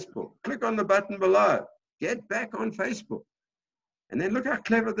into Facebook. Click on the button below. Get back on Facebook. And then look how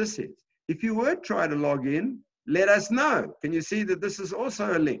clever this is. If you were trying to log in, let us know. Can you see that this is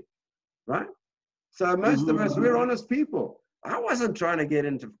also a link, right? So most of us, we're honest people. I wasn't trying to get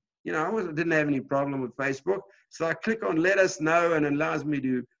into, didn't have any problem with Facebook. So I click on let us know and it allows me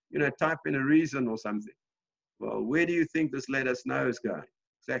to, type in a reason or something. Well, where do you think this let us know is going?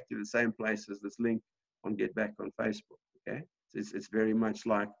 Exactly the same place as this link on get back on Facebook, okay? It's very much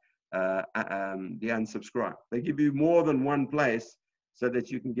like the unsubscribe. They give you more than one place so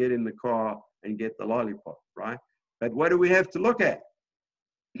that you can get in the car and get the lollipop, right? But what do we have to look at?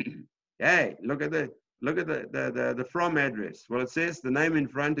 Hey, look at Look at the from address. Well, it says the name in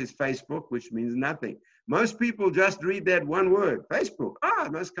front is Facebook, which means nothing. Most people just read that one word, Facebook. Ah,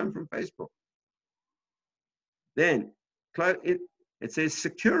 it must come from Facebook. Then it says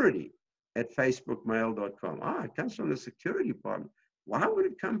security at facebookmail.com. Ah, it comes from the security department. Why would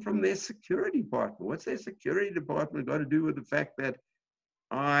it come from their security department? What's their security department got to do with the fact that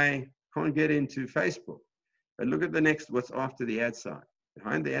I can't get into Facebook? But look at the next, what's after the @ sign.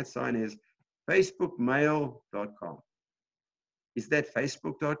 Behind the @ sign is facebookmail.com. Is that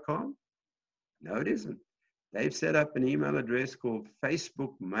facebook.com? No, it isn't. They've set up an email address called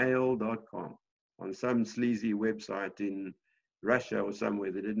facebookmail.com on some sleazy website in Russia or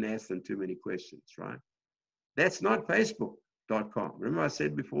somewhere that didn't ask them too many questions, right? That's not facebook.com. Remember I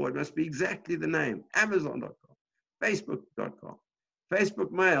said before, it must be exactly the name, amazon.com, facebook.com. Facebook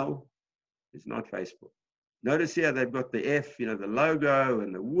Mail is not Facebook. Notice here they've got the F, you know, the logo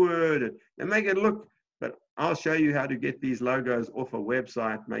and the word. They make it look, but I'll show you how to get these logos off a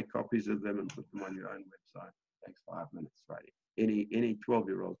website, make copies of them and put them on your own website. It takes 5 minutes, right? Any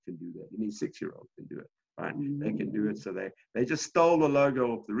 12-year-old can do that. Any 6-year-old can do it, right? They can do it. So they just stole the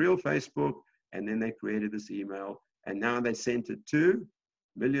logo of the real Facebook, and then they created this email, and now they sent it to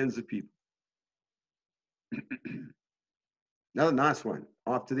millions of people. Another nice one,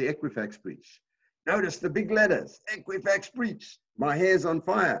 after the Equifax breach. Notice the big letters, Equifax breach, my hair's on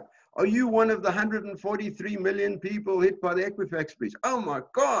fire. Are you one of the 143 million people hit by the Equifax breach? Oh my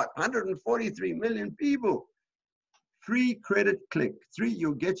God, 143 million people. Free credit click,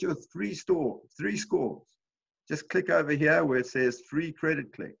 you'll get your three scores. Just click over here where it says free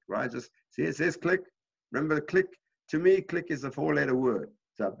credit click, right? Just see it says click. Remember the click, to me, click is a 4-letter word.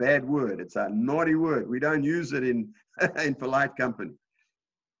 It's a bad word, it's a naughty word. We don't use it in, in polite company.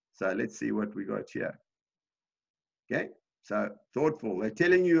 So let's see what we got here. Okay, so thoughtful. They're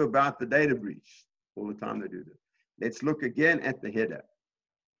telling you about the data breach all the time they do this. Let's look again at the header.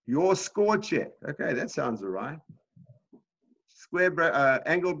 Your score check. Okay, that sounds all right. Square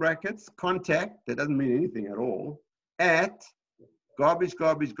angle brackets, contact, that doesn't mean anything at all, at garbage,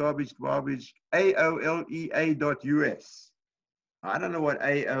 AOLEA.us. I don't know what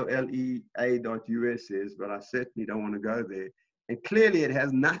AOLEA.us is, but I certainly don't want to go there. And clearly it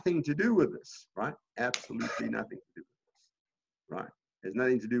has nothing to do with this, right? Absolutely nothing to do with this, right? There's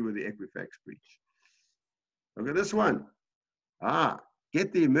nothing to do with the Equifax breach. Look at this one.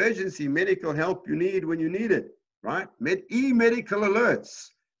 Get the emergency medical help you need when you need it, right? E-medical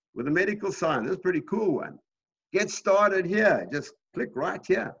alerts with a medical sign. That's a pretty cool one. Get started here. Just click right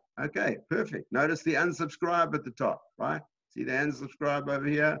here. Okay, perfect. Notice the unsubscribe at the top, right? See the unsubscribe over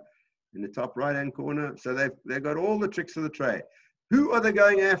here in the top right-hand corner. So they've got all the tricks of the trade. Who are they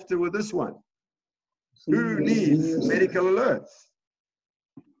going after with this one? Who needs medical alerts?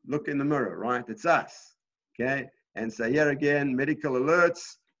 Look in the mirror, right? It's us, okay? And so here again, medical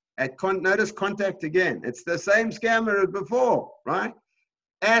alerts. Notice contact again. It's the same scammer as before, right?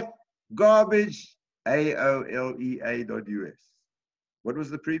 At garbage, AOLEA.us. What was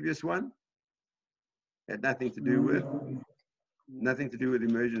the previous one? Had nothing to do with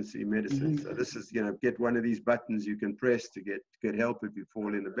emergency medicine. So this is, you know, get one of these buttons you can press to get help if you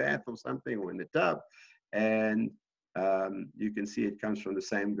fall in the bath or something, or in the tub. And you can see it comes from the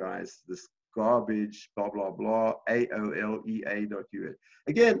same guys, this garbage, blah, blah, blah, AOLEA.us.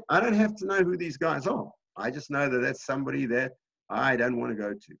 Again, I don't have to know who these guys are. I just know that that's somebody that I don't want to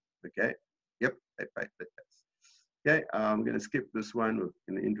go to, okay? Yep, okay, I'm going to skip this one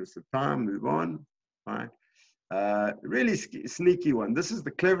in the interest of time, move on, all right? Really sneaky one. This is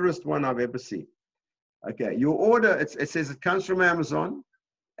the cleverest one I've ever seen. Okay, your order, it says it comes from Amazon.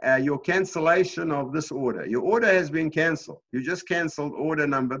 Your cancellation of this order. Your order has been canceled. You just canceled order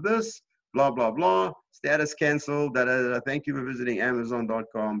number this, blah, blah, blah, status canceled, da, da, da, thank you for visiting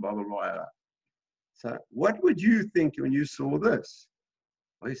Amazon.com, blah, blah, blah. So what would you think when you saw this?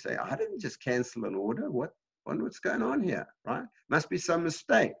 Well, you say, I didn't just cancel an order. What's going on here, right? Must be some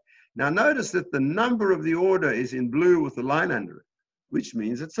mistake. Now notice that the number of the order is in blue with the line under it, which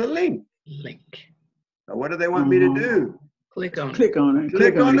means it's a link. So what do they want me to do? Click on it. Click on it.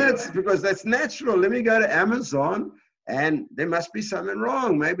 Click on it, because that's natural. Let me go to Amazon, and there must be something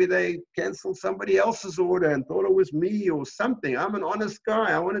wrong. Maybe they canceled somebody else's order and thought it was me or something. I'm an honest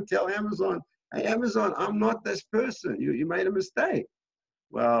guy. I want to tell Amazon, hey, Amazon, I'm not this person. You made a mistake.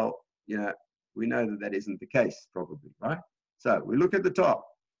 Well, you know, we know that that isn't the case, probably, right? So we look at the top.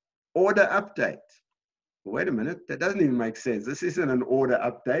 Order update. Well, wait a minute, that doesn't even make sense. This isn't an order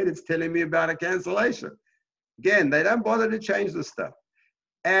update. It's telling me about a cancellation. Again, they don't bother to change the stuff.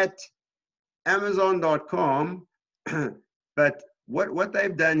 At Amazon.com, but what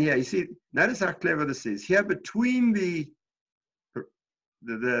they've done here, you see, notice how clever this is. Here between the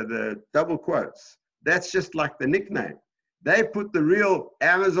double quotes, that's just like the nickname. They put the real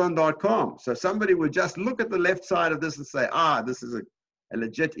Amazon.com. So somebody would just look at the left side of this and say, ah, this is a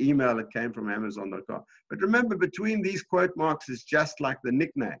legit email that came from Amazon.com. But remember, between these quote marks is just like the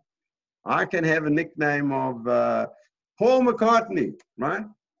nickname. I can have a nickname of Paul McCartney, right?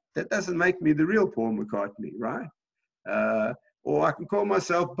 That doesn't make me the real Paul McCartney, right? Or I can call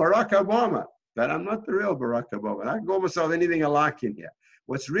myself Barack Obama, but I'm not the real Barack Obama. I can call myself anything I like in here.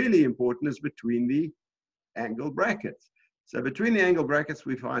 What's really important is between the angle brackets. So between the angle brackets,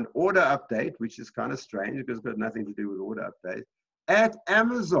 we find order update, which is kind of strange because it's got nothing to do with order update, at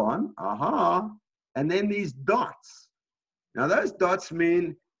Amazon, and then these dots. Now those dots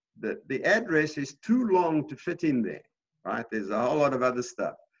mean that the address is too long to fit in there, right? There's a whole lot of other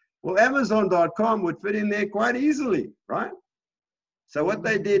stuff. Well, Amazon.com would fit in there quite easily, right? So what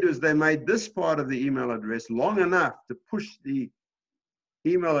they did was they made this part of the email address long enough to push the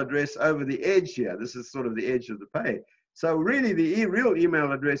email address over the edge here. This is sort of the edge of the page. So really the real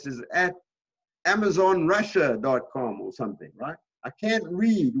email address is at AmazonRussia.com or something, right? I can't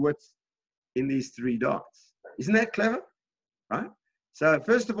read what's in these three dots. Isn't that clever, right? So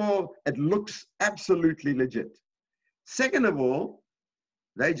first of all, it looks absolutely legit. Second of all,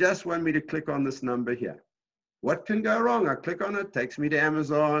 they just want me to click on this number here. What can go wrong? I click on it, takes me to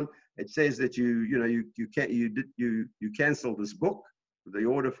Amazon. It says that you canceled this book, the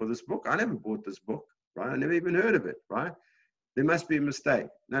order for this book. I never bought this book, right? I never even heard of it, right? There must be a mistake.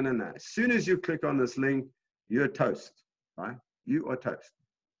 No. As soon as you click on this link, you're toast, right? You are toast.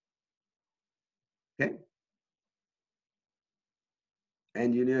 Okay?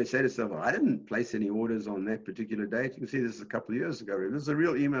 And you say to yourself, well, I didn't place any orders on that particular date. You can see this is a couple of years ago. This is a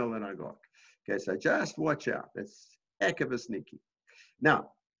real email that I got. Okay, so just watch out. That's heck of a sneaky.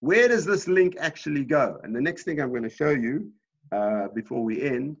 Now, where does this link actually go? And the next thing I'm going to show you before we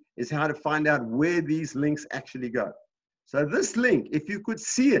end is how to find out where these links actually go. So this link, if you could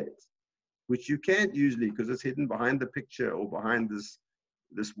see it, which you can't usually because it's hidden behind the picture or behind this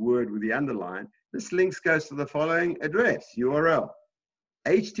word with the underline, this link goes to the following address, URL,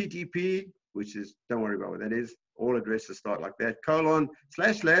 HTTP, which is, don't worry about what that is, all addresses start like that, //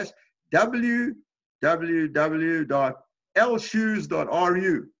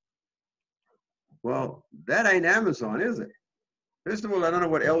 www.lshoes.ru. Well, that ain't Amazon, is it? First of all, I don't know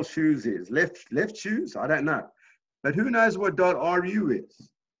what L-shoes is. Left shoes? I don't know. But who knows what .ru is?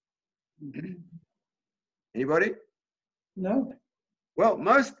 Anybody? No. Well,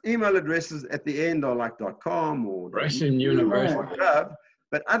 most email addresses at the end are like .com or Russian University.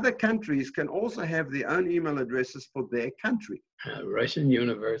 But other countries can also have their own email addresses for their country. Russian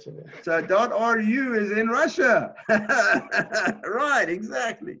University. So .ru is in Russia. Right,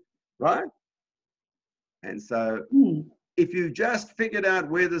 exactly. Right? And so if you just figured out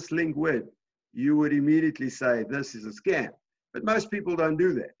where this link went, you would immediately say this is a scam. But most people don't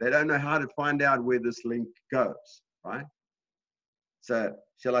do that. They don't know how to find out where this link goes, right? So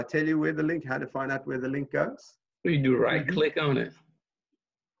shall I tell you where the link, how to find out where the link goes? You do right click on it.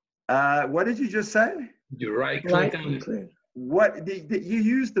 What did you just say? You right click on it. Click. What you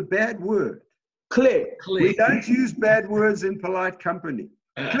used the bad word. Click. We don't use bad words in polite company.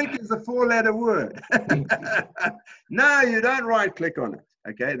 Click is a 4-letter word. No, you don't right click on it.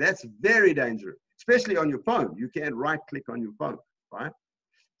 Okay, that's very dangerous, especially on your phone. You can't right click on your phone, right?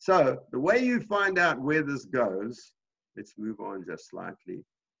 So the way you find out where this goes, let's move on just slightly.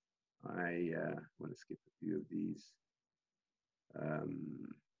 I want to skip a few of these. I'll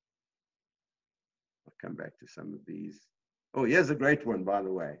come back to some of these. Oh, here's a great one, by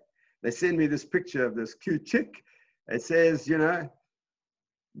the way. They send me this picture of this cute chick. It says, you know,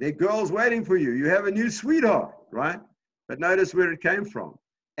 there are girls waiting for you. You have a new sweetheart, right? But notice where it came from,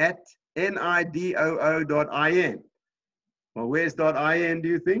 at nidoo.in. Well, where's .in, do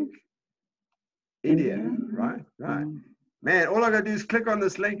you think? India, right? Right. Man, all I got to do is click on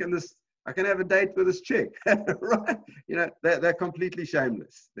this link and this, I can have a date with this chick, right? You know, they're completely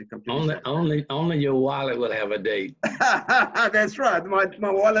shameless. They're completely only your wallet will have a date. That's right.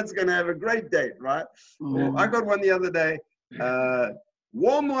 My wallet's going to have a great date, right? Well, I got one the other day.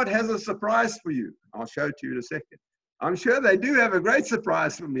 Walmart has a surprise for you. I'll show it to you in a second. I'm sure they do have a great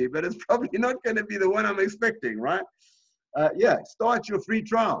surprise for me, but it's probably not going to be the one I'm expecting, right? Yeah, start your free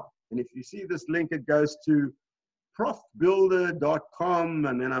trial. And if you see this link, it goes to profbuilder.com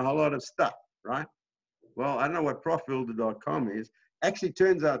and then a whole lot of stuff, right? Well, I don't know what profbuilder.com is. Actually,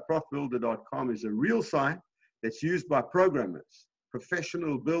 turns out profbuilder.com is a real site that's used by programmers,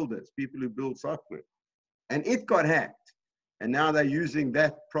 professional builders, people who build software. And it got hacked. And now they're using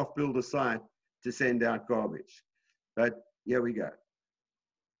that Prof Builder site to send out garbage. But here we go.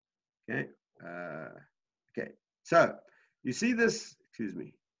 Okay. Okay. So you see this, excuse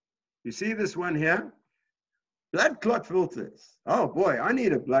me. You see this one here? Blood clot filters. Oh boy, I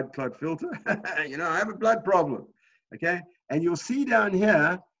need a blood clot filter. You know, I have a blood problem. Okay. And you'll see down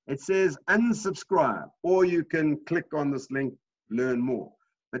here, it says unsubscribe, or you can click on this link, learn more.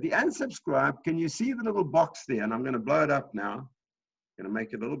 But the unsubscribe, can you see the little box there? And I'm going to blow it up now. I'm going to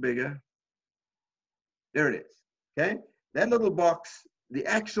make it a little bigger. There it is. Okay. That little box, the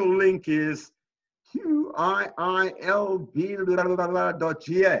actual link is QIILB.ga.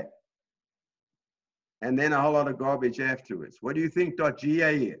 And then a whole lot of garbage afterwards. What do you think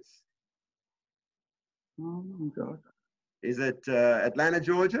 .ga is? Oh my God. Is it Atlanta,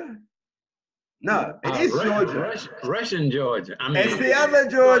 Georgia? No, it is Georgia. Russian Georgia. I mean, It's the other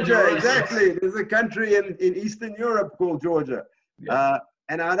Georgia, Georgia, exactly. There's a country in Eastern Europe called Georgia. Yeah.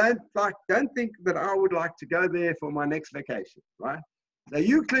 And I don't think that I would like to go there for my next vacation, right? So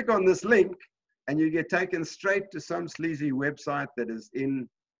you click on this link and you get taken straight to some sleazy website that is in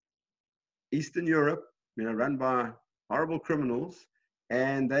Eastern Europe, you know, run by horrible criminals,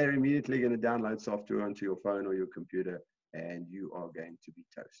 and they're immediately going to download software onto your phone or your computer, and you are going to be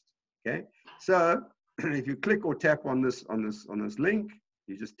toast. Okay, so if you click or tap on this link,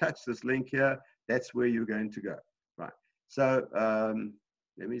 you just touch this link here. That's where you're going to go, right? So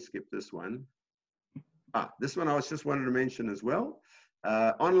let me skip this one. This one I was just wanted to mention as well.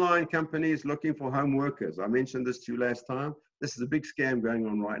 Online companies looking for home workers. I mentioned this to you last time. This is a big scam going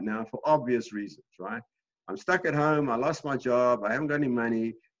on right now for obvious reasons, right? I'm stuck at home. I lost my job. I haven't got any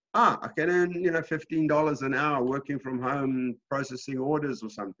money. I can earn, you know, $15 an hour working from home, processing orders or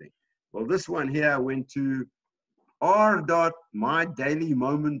something. Well, this one here went to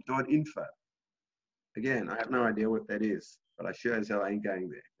r.mydailymoment.info. Again, I have no idea what that is, but I sure as hell ain't going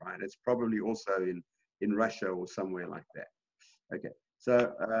there, right? It's probably also in Russia or somewhere like that. Okay,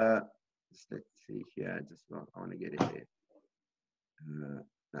 so let's see here. Just I want to get in there. No,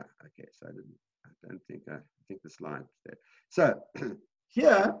 okay, so I think the slide's there. So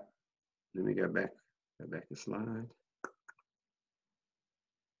here, let me go back a slide.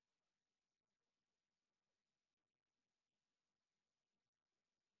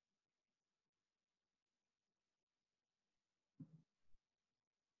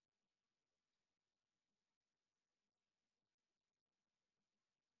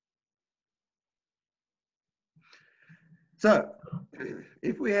 So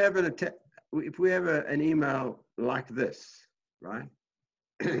if we have an email like this, right?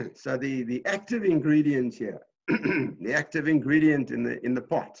 So the active ingredient here, the active ingredient in the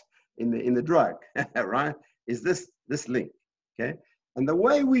pot, in the drug, right, is this link, okay? And the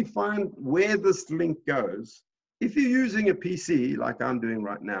way we find where this link goes, if you're using a PC like I'm doing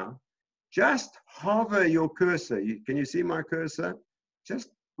right now, just hover your cursor. Can you see my cursor?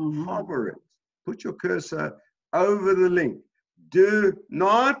 Just hover it. Put your cursor over the link. Do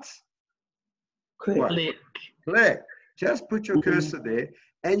not Click. Click. Just put your cursor there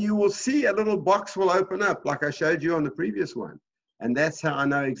and you will see a little box will open up like I showed you on the previous one. And that's how I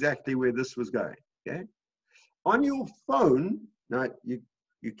know exactly where this was going, okay? On your phone, now you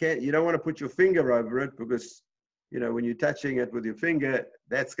don't want to put your finger over it because, you know, when you're touching it with your finger,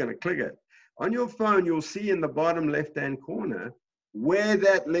 that's going to click it. On your phone, you'll see in the bottom left-hand corner where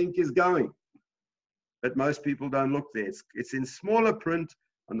that link is going. But most people don't look there. It's in smaller print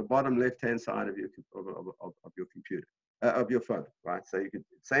on the bottom left-hand side of your computer, of your phone, right? So you can,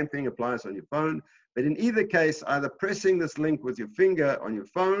 same thing applies on your phone. But in either case, either pressing this link with your finger on your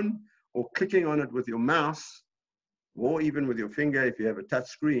phone or clicking on it with your mouse, or even with your finger if you have a touch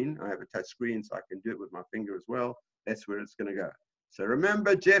screen. I have a touch screen, so I can do it with my finger as well. That's where it's going to go. So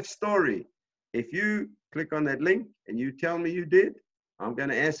remember Jeff's story. If you click on that link and you tell me you did, I'm going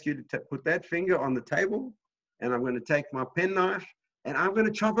to ask you to put that finger on the table, and I'm going to take my penknife and I'm going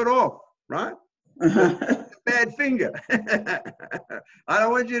to chop it off, right? Bad finger. I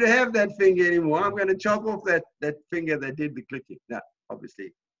don't want you to have that finger anymore. I'm going to chop off that finger that did the clicking. Now,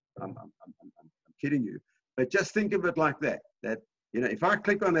 obviously, I'm kidding you, but just think of it like that. That, you know, if I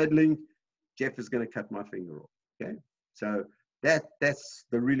click on that link, Jeff is going to cut my finger off. Okay, so that's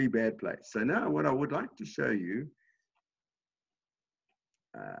the really bad place. So now, what I would like to show you.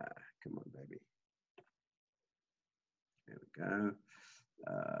 Come on, baby. There we go. I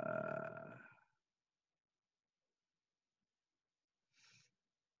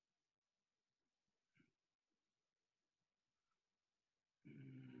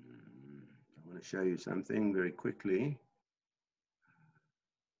want to show you something very quickly.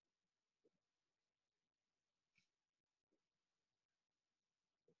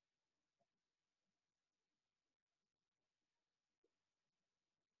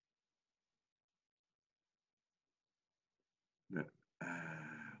 No.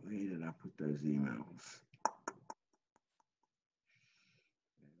 Where did I put those emails?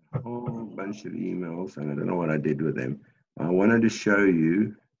 A whole bunch of emails, and I don't know what I did with them. I wanted to show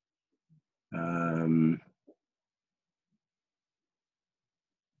you.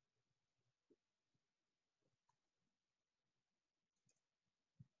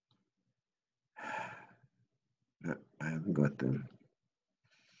 No, I haven't got them.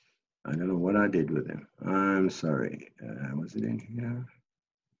 I don't know what I did with them. I'm sorry. Was it in here?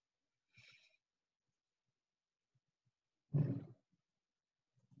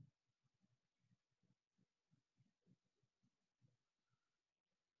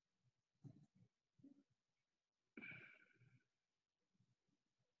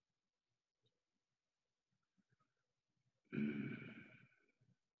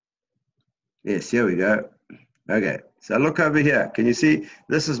 Yes, here we go. Okay, so look over here. Can you see?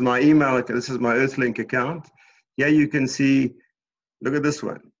 This is my email. This is my Earthlink account. Here you can see, look at this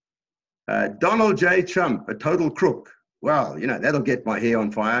one. Donald J. Trump, a total crook. Well, you know, that'll get my hair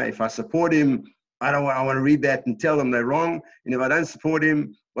on fire. If I support him, I want to read that and tell them they're wrong. And if I don't support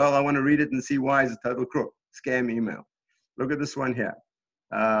him, well, I want to read it and see why he's a total crook. Scam email. Look at this one here.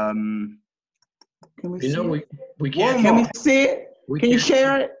 Can we see it? We can't. Can we see it? Can you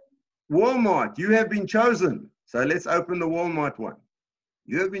share it? Walmart, you have been chosen. So let's open the Walmart one.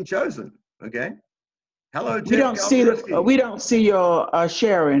 You have been chosen. Okay. Hello, Jeff. We don't see your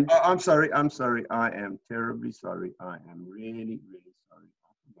sharing. Oh, I'm sorry. I'm sorry. I am terribly sorry. I am really, really sorry.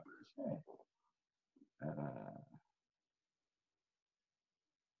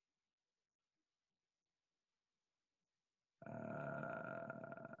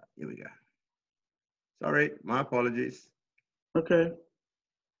 Here we go. Sorry, my apologies. Okay.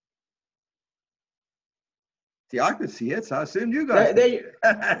 See, I could see it, so I assumed you guys. There you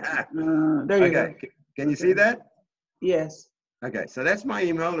go. Can you see that? Yes. Okay, so that's my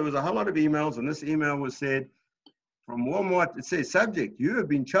email. There was a whole lot of emails, and this email was said from Walmart. It says, subject, you have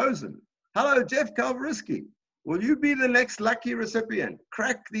been chosen. Hello, Jeff Kalvarisky. Will you be the next lucky recipient?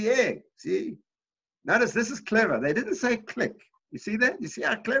 Crack the egg. See? Notice this is clever. They didn't say click. You see that? You see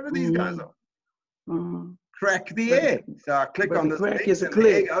how clever these guys are? Crack the egg. So I click on this link and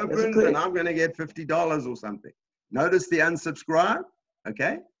the egg opens and I'm going to get $50 or something. Notice the unsubscribe,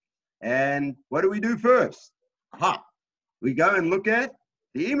 okay? And what do we do first? Aha, we go and look at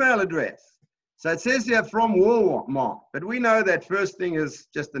the email address. So it says here from Walmart, but we know that first thing is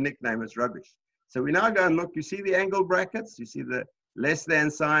just the nickname, it's rubbish. So we now go and look, you see the angle brackets, you see the less than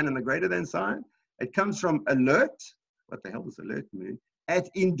sign and the greater than sign? It comes from alert, what the hell does alert mean? At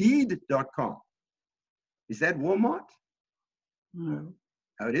indeed.com. Is that Walmart? No.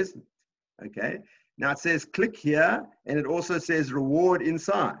 Oh, it isn't. Okay. Now it says click here, and it also says reward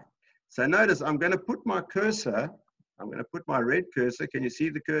inside. So notice I'm going to put my cursor, I'm going to put my red cursor. Can you see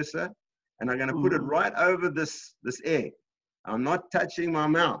the cursor? And I'm going to put it right over this egg. I'm not touching my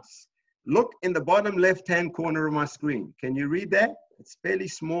mouse. Look in the bottom left-hand corner of my screen. Can you read that? It's fairly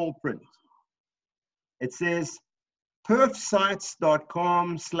small print. It says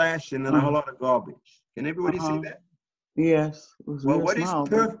perfsites.com/ and then a whole lot of garbage. Can everybody see that? Yes. Well,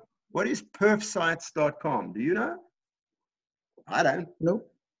 what is perfsites.com? Do you know? I don't.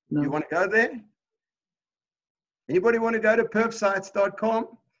 Nope. No. You want to go there? Anybody want to go to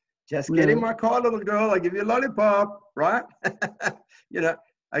perfsites.com? Just get in my car, little girl. I'll give you a lollipop, right? You know.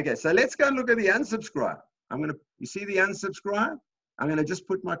 Okay, so let's go and look at the unsubscribe. You see the unsubscribe? I'm going to just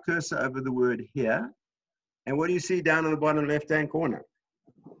put my cursor over the word here. And what do you see down in the bottom left-hand corner?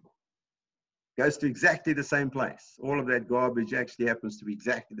 Goes to exactly the same place. All of that garbage actually happens to be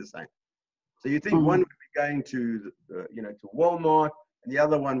exactly the same. So you think one would be going to, to Walmart, and the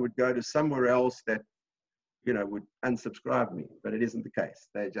other one would go to somewhere else that, would unsubscribe me, but it isn't the case.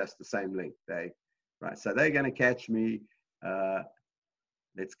 They're just the same link. Right. So they're going to catch me.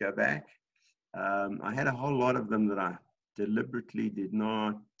 Let's go back. I had a whole lot of them that I deliberately did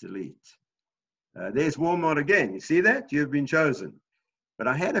not delete. There's Walmart again. You see that? You have been chosen. But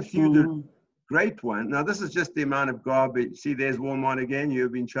I had a few great ones. Now, this is just the amount of garbage. See, there's Walmart again. You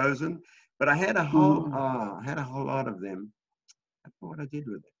have been chosen. But I had a whole lot of them. I don't know what I did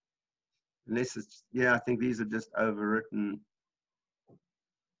with it. Unless it's, I think these are just overwritten.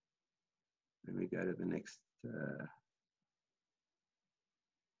 Let me go to the next.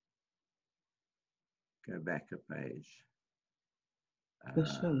 Go back a page.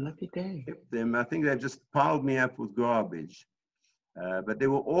 It's a lucky day. I think they've just piled me up with garbage. But there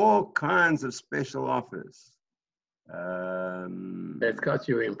were all kinds of special offers. That's because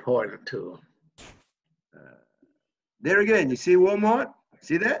you're important too. There again, you see Walmart?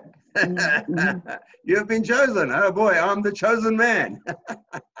 See that? You have been chosen. Oh boy, I'm the chosen man.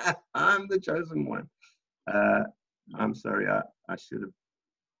 I'm the chosen one. I'm sorry, I should have,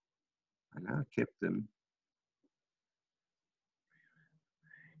 I know I kept them.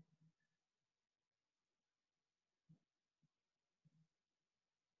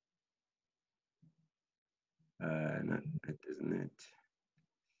 No, that isn't it.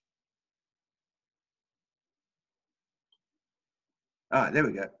 Ah, there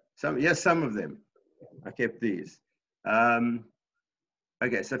we go. Yes, some of them. I kept these.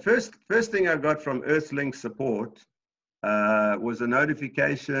 Okay, so first thing I got from Earthlink support was a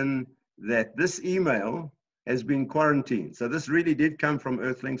notification that this email has been quarantined. So this really did come from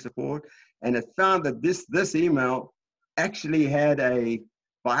Earthlink support, and it found that this email actually had a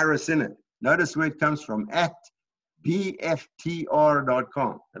virus in it. Notice where it comes from, at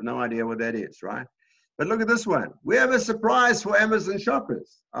bftr.com. I have no idea what that is, right? But look at this one. We have a surprise for Amazon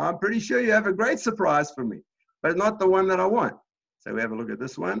shoppers. I'm pretty sure you have a great surprise for me, but not the one that I want. So we have a look at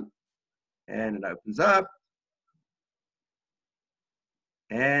this one, and it opens up.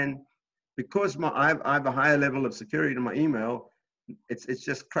 And because I have a higher level of security to my email, it's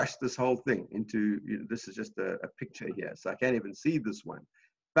just crushed this whole thing into, this is just a picture here. So I can't even see this one.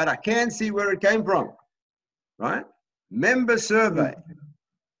 But I can see where it came from, right? Member survey.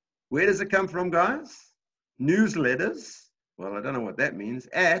 Where does it come from, guys? Newsletters. Well, I don't know what that means.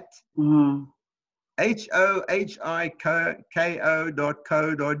 At hohiko.co.uk,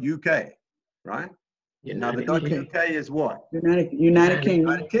 right? Now the .uk is what? United Kingdom.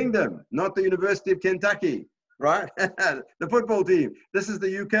 United Kingdom, not the University of Kentucky, right? The football team. This is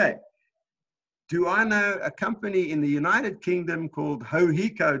the UK. Do I know a company in the United Kingdom called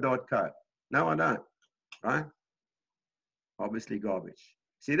hohiko.co? No, I don't, right? Obviously garbage.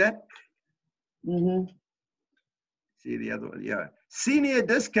 See that? See the other one? Yeah. Senior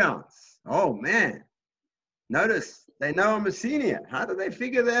discounts. Oh, man. Notice they know I'm a senior. How do they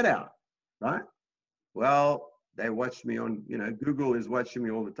figure that out, right? Well, they watch me on, Google is watching me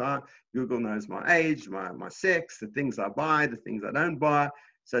all the time. Google knows my age, my sex, the things I buy, the things I don't buy.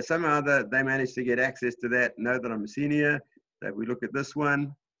 So somehow they managed to get access to that, know that I'm a senior. So if we look at this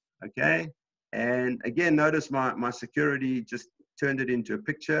one, okay. And again, notice my security just turned it into a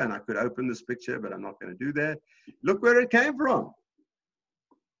picture, and I could open this picture, but I'm not going to do that. Look where it came from.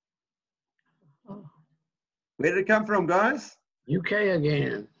 Where did it come from, guys? UK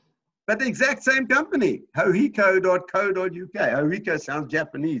again. But the exact same company, hohiko.co.uk. Hohiko sounds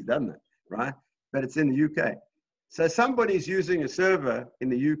Japanese, doesn't it? Right? But it's in the UK. So somebody's using a server in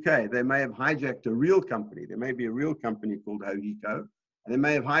the UK. They may have hijacked a real company. There may be a real company called Hohiko. And they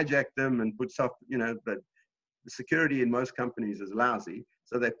may have hijacked them and put the security in most companies is lousy.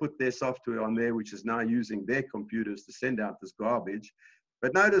 So they put their software on there, which is now using their computers to send out this garbage.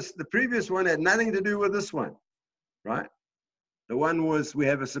 But notice the previous one had nothing to do with this one, right? The one was, we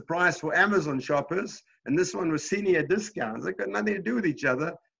have a surprise for Amazon shoppers, and this one was senior discounts. They've got nothing to do with each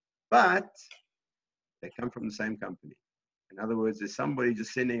other, but they come from the same company. In other words, there's somebody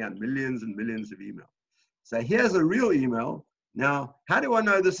just sending out millions and millions of emails. So here's a real email. Now, how do I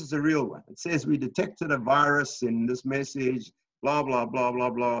know this is a real one? It says we detected a virus in this message, blah, blah, blah, blah,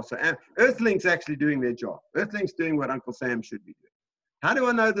 blah. So Earthlink's actually doing their job. Earthlink's doing what Uncle Sam should be doing. How do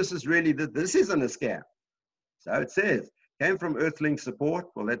I know this is really, this isn't a scam? So it says, came from Earthlink support.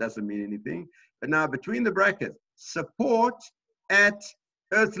 Well, that doesn't mean anything. But now between the brackets, support at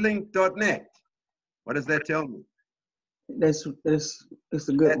earthlink.net. What does that tell me? That's a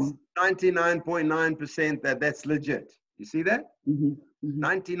good one. 99.9% that's legit. You see that?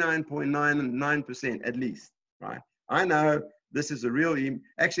 99.99% at least, right? I know this is a real email.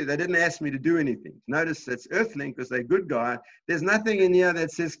 Actually, they didn't ask me to do anything. Notice it's Earthlink because they're a good guy. There's nothing in here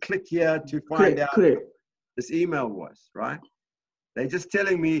that says click here to find out what this email was, right? They're just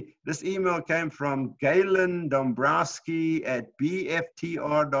telling me this email came from Galen Dombrowski at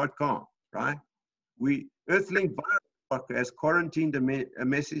bftr.com, right? Earthlink virus has quarantined a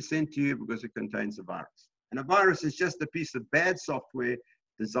message sent to you because it contains a virus. And a virus is just a piece of bad software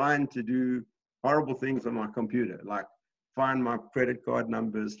designed to do horrible things on my computer, like find my credit card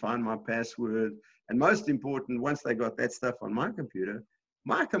numbers, find my password. And most important, once they got that stuff on my computer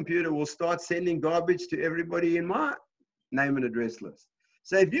will start sending garbage to everybody in my name and address list.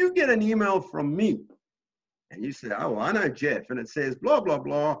 So if you get an email from me and you say, oh, I know Jeff, and it says blah, blah,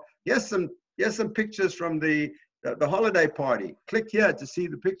 blah, here's some pictures from the holiday party. Click here to see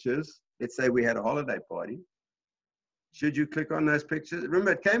the pictures. Let's say we had a holiday party. Should you click on those pictures?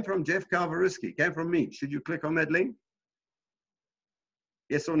 Remember, it came from Jeff Kalvarisky, came from me. Should you click on that link?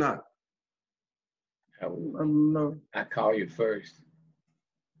 Yes or no? No. I call you first.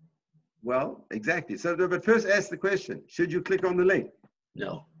 Well, exactly. So, but first ask the question, should you click on the link?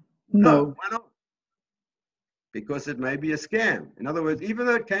 No. No. Why not? Because it may be a scam. In other words, even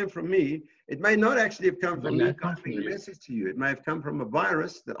though it came from me, it may not actually have come from me typing the message to you. It may have come from a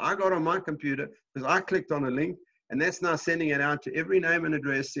virus that I got on my computer because I clicked on a link, and that's now sending it out to every name and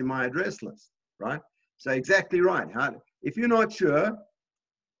address in my address list, right? So exactly right. If you're not sure,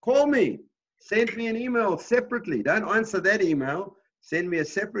 call me. Send me an email separately. Don't answer that email. Send me a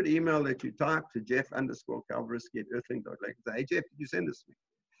separate email that you type to Jeff_Kalvarisky@earthlink.link. Say, hey, Jeff, did you send this to me?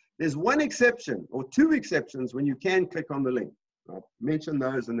 There's one exception or two exceptions when you can click on the link. I'll mention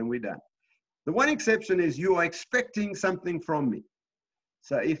those and then we're done. The one exception is you are expecting something from me.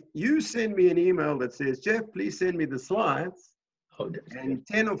 So if you send me an email that says, Jeff, please send me the slides, and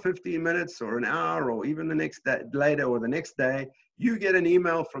 10 or 15 minutes or an hour or even the next day, later or the next day, you get an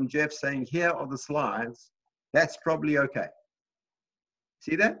email from Jeff saying, here are the slides, that's probably okay.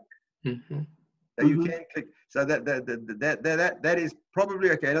 See that? Mm-hmm. So you can click. So that is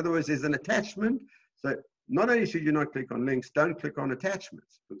probably okay. In other words, there's an attachment. So not only should you not click on links, don't click on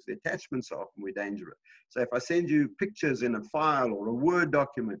attachments because the attachments are often dangerous. So if I send you pictures in a file or a Word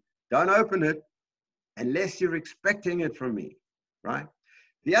document, don't open it unless you're expecting it from me, right?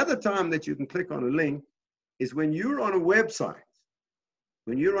 The other time that you can click on a link is when you're on a website,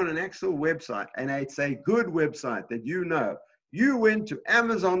 when you're on an actual website and it's a good website that you know. You went to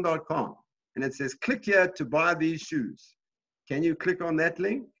Amazon.com and it says, click here to buy these shoes. Can you click on that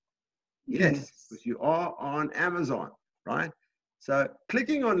link? Yes, because you are on Amazon, right? So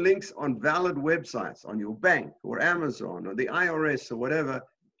clicking on links on valid websites, on your bank or Amazon or the IRS or whatever,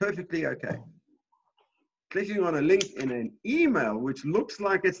 perfectly okay. Clicking on a link in an email, which looks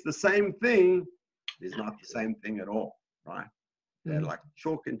like it's the same thing, is not the same thing at all, right? They're like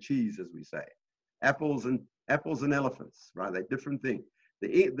chalk and cheese, as we say. Apples and elephants, right? They're different things.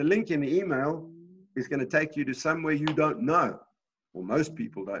 The link in the email is going to take you to somewhere you don't know, or most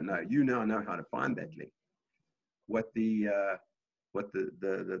people don't know. You now know how to find that link. What the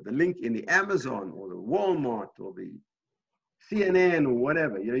link in the Amazon or the Walmart or the CNN or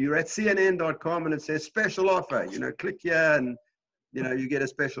whatever, you know, you're at CNN.com and it says special offer, you know, click here and, you know, you get a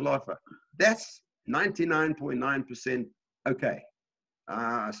special offer. That's 99.9% okay.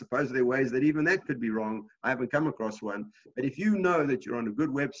 I suppose there are ways that even that could be wrong. I haven't come across one. But if you know that you're on a good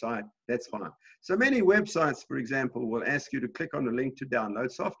website, that's fine. So many websites, for example, will ask you to click on the link to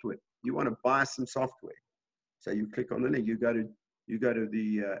download software. You want to buy some software. So you click on the link. You go to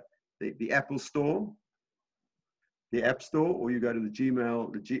the Apple Store, the App Store, or you go to the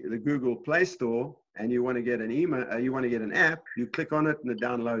Gmail, the Google Play Store, and you want to get an email, you want to get an app, you click on it and it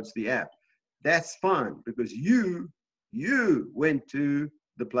downloads the app. That's fine because you went to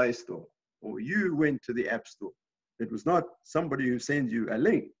the Play Store or you went to the App Store. It was not somebody who sends you a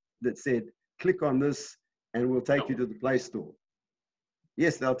link that said, click on this and we'll take you to the Play Store.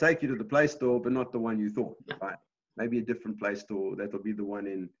 Yes, they'll take you to the Play Store, but not the one you thought, right? Maybe a different Play Store. That'll be the one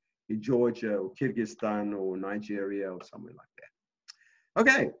in Georgia or Kyrgyzstan or Nigeria or somewhere like that.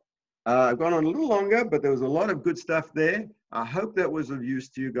 Okay, I've gone on a little longer, but there was a lot of good stuff there. I hope that was of use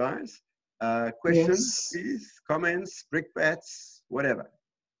to you guys. Questions, please, comments, brickbats, whatever.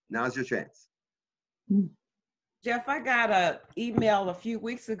 Now's your chance. Jeff, I got an email a few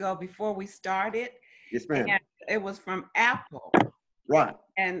weeks ago before we started. Yes, ma'am. And it was from Apple. Right.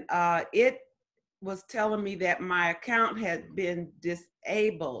 And it was telling me that my account had been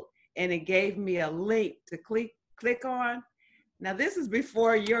disabled and it gave me a link to click on. Now this is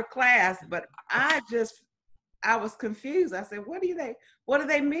before your class, but I was confused. I said, what do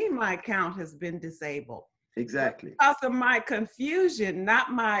they mean my account has been disabled? Exactly. Because of my confusion,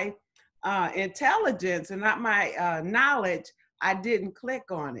 not my intelligence and not my knowledge, I didn't click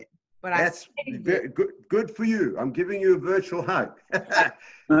on it. But that's very good for you. I'm giving you a virtual hug.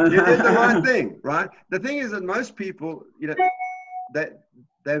 You did the right thing, right? The thing is that most people, you know,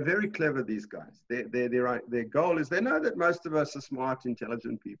 they're very clever, these guys. Their goal is, they know that most of us are smart,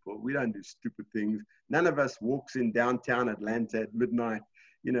 intelligent people. We don't do stupid things. None of us walks in downtown Atlanta at midnight,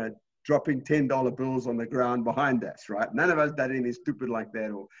 you know, dropping $10 bills on the ground behind us, right? None of us done anything stupid like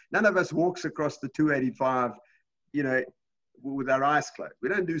that. Or none of us walks across the 285, you know, with our eyes closed. We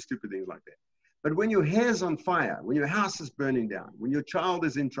don't do stupid things like that. But when your hair's on fire, when your house is burning down, when your child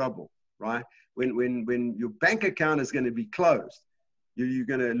is in trouble, right? When your bank account is going to be closed, you're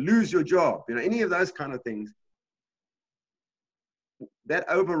going to lose your job, you know, any of those kind of things, that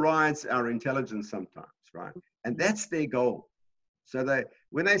overrides our intelligence sometimes, right? And that's their goal. So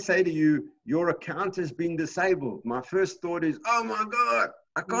when they say to you, your account has been disabled, my first thought is, oh my God,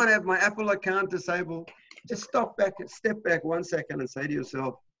 I can't have my Apple account disabled. Just step back 1 second and say to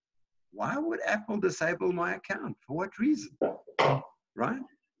yourself, why would Apple disable my account? For what reason? Right?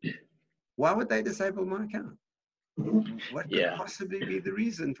 Why would they disable my account? What could Yeah. possibly be the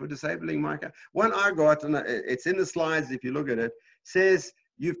reason for disabling my account? One I got, and it's in the slides if you look at it, says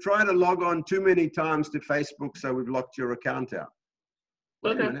you've tried to log on too many times to Facebook, so we've locked your account out.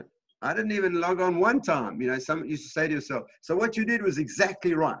 Wait a minute. I didn't even log on one time. You know, some used to say to yourself, so what you did was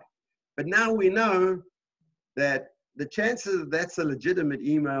exactly right. But now we know that the chances that that's a legitimate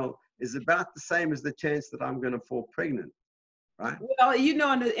email is about the same as the chance that I'm going to fall pregnant, right? Well, you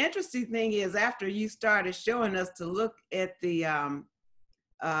know, and the interesting thing is after you started showing us to look at the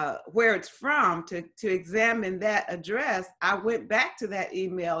where it's from to examine that address, I went back to that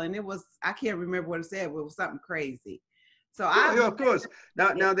email and it was, I can't remember what it said, but it was something crazy. So yeah, of course.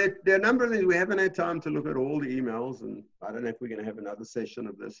 Now there are a number of things. We haven't had time to look at all the emails, and I don't know if we're going to have another session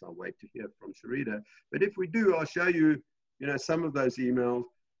of this. I'll wait to hear from Sharita. But if we do, I'll show you, you know, some of those emails.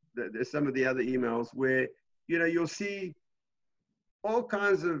 There's some of the other emails where, you know, you'll see all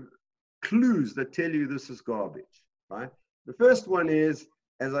kinds of clues that tell you this is garbage, right? The first one is,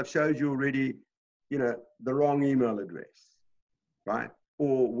 as I've showed you already, you know, the wrong email address, right?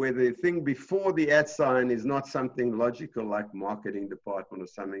 Or where the thing before the @ sign is not something logical like marketing department or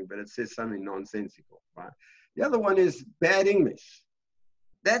something, but it says something nonsensical, right? The other one is bad English.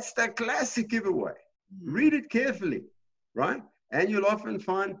 That's the classic giveaway. Read it carefully, right? And you'll often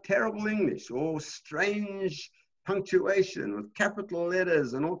find terrible English or strange punctuation with capital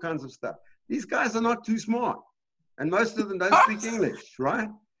letters and all kinds of stuff. These guys are not too smart, and most of them don't speak English, right?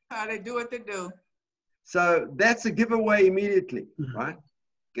 How they do what they do. So that's a giveaway immediately, right?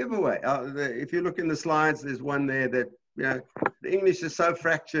 Giveaway. If you look in the slides, there's one there that, you know, the English is so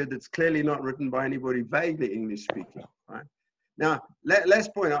fractured, it's clearly not written by anybody vaguely English speaking, right? Now,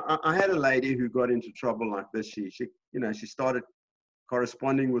 last point, I had a lady who got into trouble like this. She started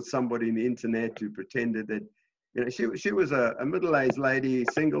corresponding with somebody in the internet who pretended that, you know, she was a middle-aged lady,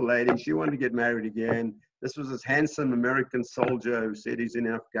 single lady. She wanted to get married again. This was this handsome American soldier who said he's in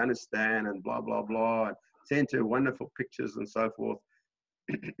Afghanistan and blah, blah, blah, and sent her wonderful pictures and so forth.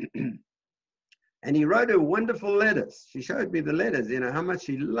 And he wrote her wonderful letters. She showed me the letters, you know, how much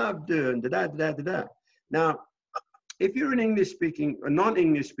he loved her and da-da-da-da-da. Now, if you're an a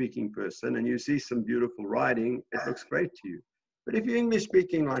non-English speaking person and you see some beautiful writing, it looks great to you. But if you're English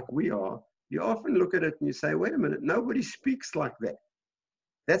speaking like we are, you often look at it and you say, wait a minute, nobody speaks like that.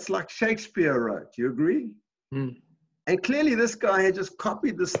 That's like Shakespeare wrote. You agree? Mm. And clearly this guy had just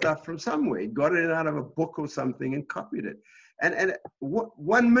copied the stuff from somewhere. He got it out of a book or something and copied it. And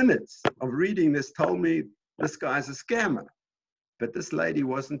 1 minute of reading this told me this guy's a scammer. But this lady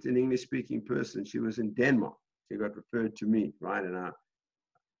wasn't an English-speaking person. She was in Denmark. She got referred to me, right?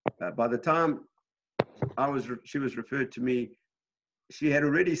 And by the time she was referred to me, she had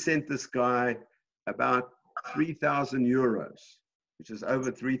already sent this guy about 3,000 euros, which is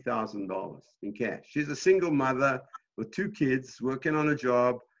over $3,000 in cash. She's a single mother with 2 kids working on a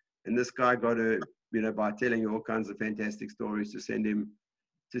job, and this guy got her, you know, by telling her all kinds of fantastic stories to send him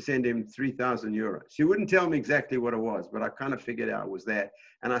 3,000 euros. She wouldn't tell me exactly what it was, but I kind of figured out it was that.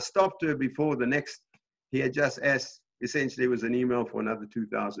 And I stopped her before the next, he had just asked, essentially it was an email for another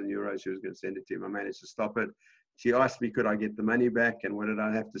 2,000 euros. She was going to send it to him. I managed to stop it. She asked me, could I get the money back? And what did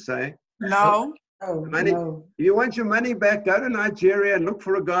I have to say? No. Oh, Money. no. If you want your money back, go to Nigeria and look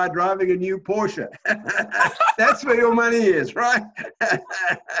for a guy driving a new Porsche. That's where your money is, right?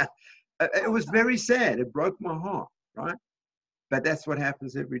 It was very sad. It broke my heart, right? But that's what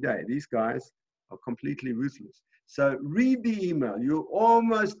happens every day. These guys are completely ruthless. So read the email. You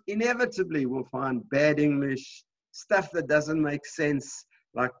almost inevitably will find bad English, stuff that doesn't make sense.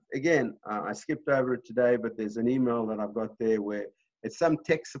 Like, again, I skipped over it today, but there's an email that I've got there where it's some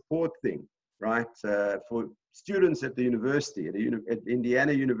tech support thing, right? For students at the university, at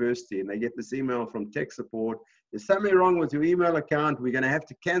Indiana University, and they get this email from tech support. There's something wrong with your email account. We're going to have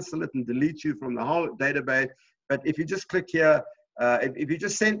to cancel it and delete you from the whole database. But if you just click here,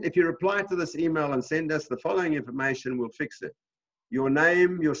 if you reply to this email and send us the following information, we'll fix it. Your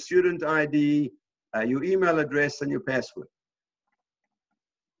name, your student ID, your email address, and your password.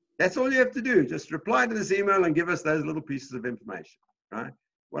 That's all you have to do. Just reply to this email and give us those little pieces of information, right?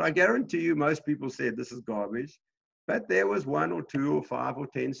 Well, I guarantee you most people said this is garbage, but there was 1 or 2 or 5 or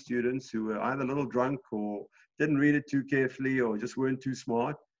 10 students who were either a little drunk or didn't read it too carefully or just weren't too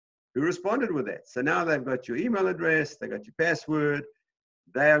smart who responded with that. So now they've got your email address, they got your password,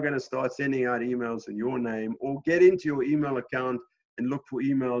 they are going to start sending out emails in your name, or get into your email account and look for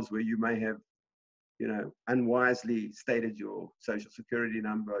emails where you may have, you know, unwisely stated your social security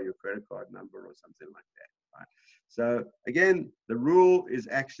number or your credit card number or something like that, right? So again, the rule is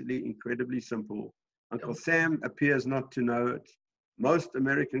actually incredibly simple. Uncle Sam appears not to know it. Most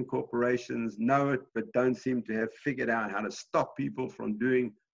American corporations know it, but don't seem to have figured out how to stop people from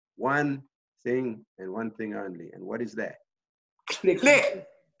doing one thing and one thing only. And what is that? Click. Click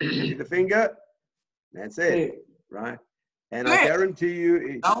the finger. That's it, Click. right? And I Click. guarantee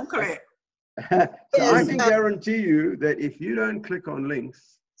you, Don't click. so I Yes. can guarantee you that if you don't click on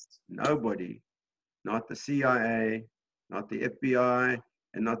links, nobody, not the CIA, not the FBI,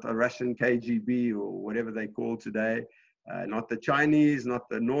 and not the Russian KGB or whatever they call today, not the Chinese, not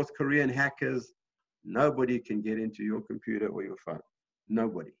the North Korean hackers, nobody can get into your computer or your phone.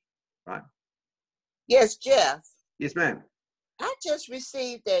 Nobody, right? Yes, Jeff. Yes, ma'am. I just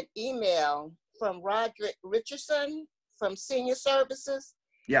received an email from Roderick Richardson from Senior Services,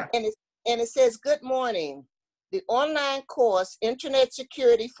 Yeah. and it says, "Good morning. The online course, Internet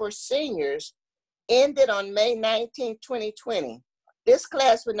Security for Seniors, ended on May 19, 2020. This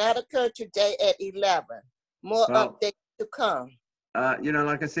class will not occur today at 11. More Well, updates to come." You know,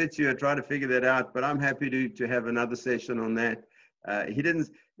 like I said to you, I tried to figure that out, but I'm happy to have another session on that. He didn't,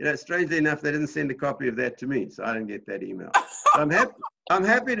 you know, strangely enough, they didn't send a copy of that to me, so I didn't get that email. So I'm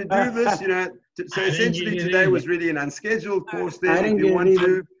happy to do this, you know. So I didn't essentially get it today either. was really an unscheduled course I then if didn't you get it want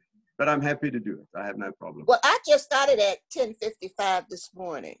either. to, but I'm happy to do it. I have no problem. Well, I just started at 10:55 this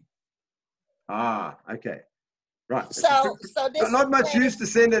morning. Ah, okay. Right. So this Not much class- use to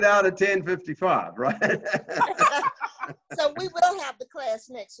send it out at 10:55, right? So we will have the class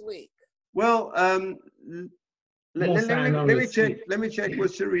next week. Well, Won't sign on let me this check. week. Let me check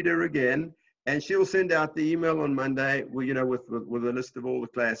with Sharita again, and she'll send out the email on Monday. You know, with a list of all the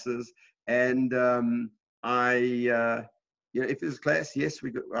classes. And you know, if there's a class, yes,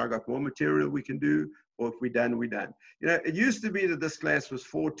 I got more material we can do, or if we're done, we're done. You know, it used to be that this class was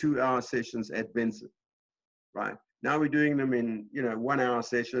 4 2-hour sessions at Benson, right? Now we're doing them in, you know, 1-hour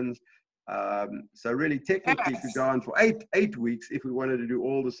sessions. So really, technically, it could go on for eight weeks if we wanted to do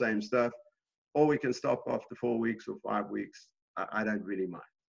all the same stuff, or we can stop after 4 weeks or 5 weeks. I don't really mind.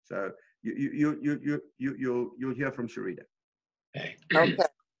 So you'll hear from Sharita. Hey. Okay.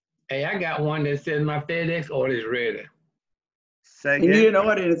 Hey, I got one that says my FedEx order is ready. Say And you again. didn't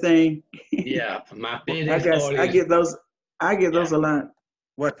order anything. Yeah, my I FedEx order I is get those a lot.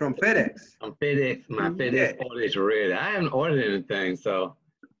 What, from FedEx? on FedEx. My Mhm. FedEx order is ready. I haven't ordered anything, so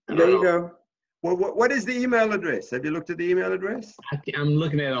I There don't you know. go. Well, what is the email address? Have you looked at the email address? I'm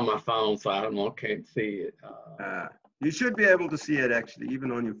looking at it on my phone, so I don't know, can't see it. You should be able to see it actually,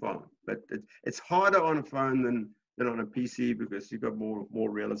 even on your phone. But it's harder on a phone than on a PC because you've got more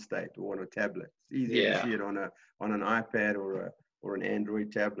real estate, or on a tablet. It's easier Yeah. to see it on an iPad or an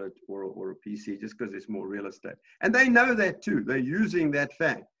Android tablet or a PC, just because there's more real estate. And they know that too. They're using that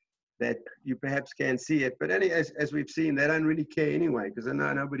fact that you perhaps can't see it. But as we've seen, they don't really care anyway, because they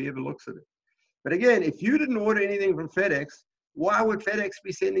know nobody ever looks at it. But again, if you didn't order anything from FedEx, why would FedEx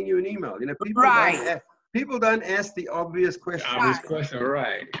be sending you an email? You know, people don't ask the obvious question. Obvious question,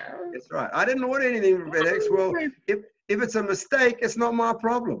 right? That's right. I didn't order anything from FedEx. Well, if it's a mistake, it's not my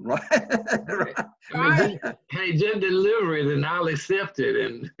problem, right? Right. I mean, hey, just deliver it and I'll accept it.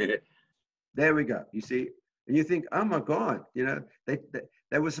 And There we go. You see, and you think, oh my God, you know,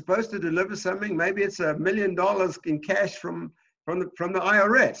 they were supposed to deliver something. Maybe it's $1 million in cash from the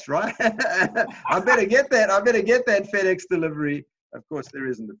IRS, right? I better get that. I better get that FedEx delivery. Of course, there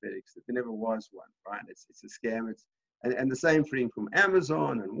isn't a FedEx. There never was one, right? It's a scam. And the same thing from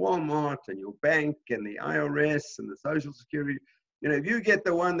Amazon and Walmart and your bank and the IRS and the Social Security. You know, if you get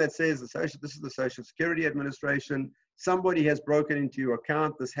the one that says this is the Social Security Administration, somebody has broken into your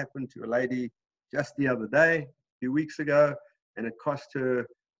account. This happened to a lady just the other day, a few weeks ago, and it cost her,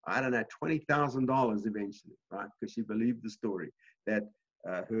 I don't know, $20,000 eventually, right? Because she believed the story that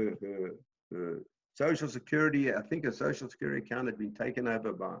her Social Security, I think her Social Security account had been taken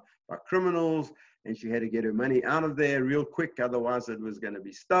over by criminals, and she had to get her money out of there real quick, otherwise it was going to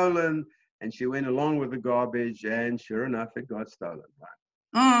be stolen. And she went along with the garbage, and sure enough, it got stolen,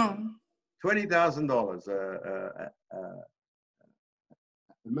 right? $20,000.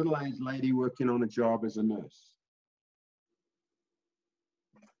 A middle-aged lady working on a job as a nurse.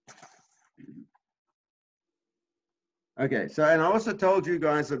 Okay, so, and I also told you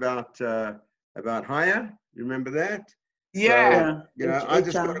guys about Hire. You remember that? Yeah. You know, I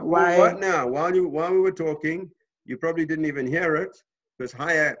just got a call right now while we were talking. You probably didn't even hear it, because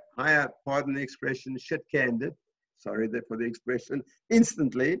Hire, pardon the expression, shit canned it. Sorry for the expression,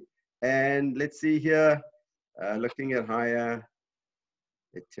 instantly. And let's see here, looking at Hire,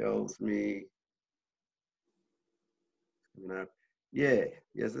 it tells me, you know, yeah,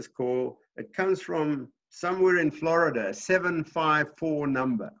 here's this call. It comes from somewhere in Florida, a 754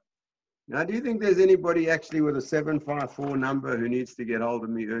 number. Now, do you think there's anybody actually with a 754 number who needs to get hold of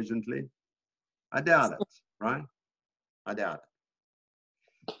me urgently? I doubt it, right? I doubt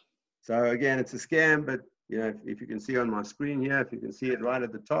it. So again, it's a scam, but you know, if you can see on my screen here, if you can see it right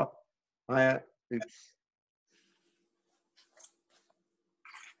at the top, higher, oops.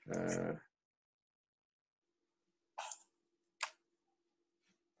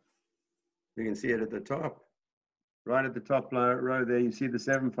 You can see it at the top, right at the top row there, you see the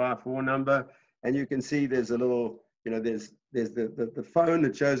 754 number, and you can see there's a little, you know, there's the phone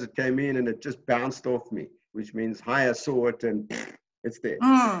that shows it came in and it just bounced off me, which means Hire saw it and it's there.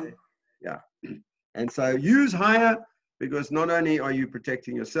 Yeah. And so use Hire, because not only are you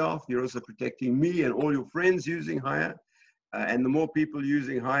protecting yourself, you're also protecting me and all your friends using Hire. And the more people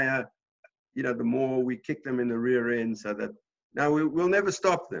using Hire, you know, the more we kick them in the rear end, so that now we'll never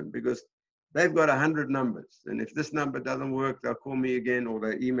stop them, because they've got 100 numbers. And if this number doesn't work, they'll call me again, or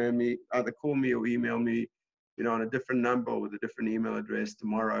they email me, either call me or email me, you know, on a different number with a different email address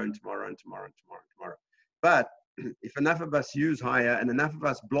tomorrow and tomorrow and tomorrow and tomorrow and tomorrow. But if enough of us use Hire and enough of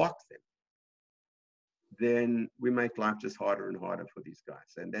us block them, then we make life just harder and harder for these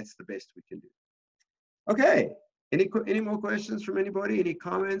guys. And that's the best we can do. Okay. Any more questions from anybody? Any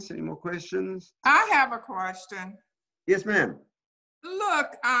comments? Any more questions? I have a question. Yes, ma'am. Look,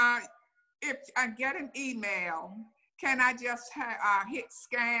 if I get an email, can I just hit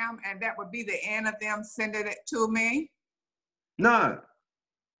scam and that would be the end of them sending it to me? No,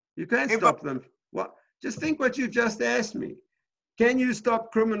 you can't stop them. What? Just think what you just asked me. Can you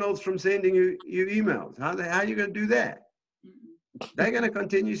stop criminals from sending you emails? How are you going to do that? They're going to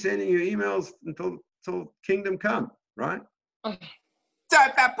continue sending you emails until kingdom come, right? So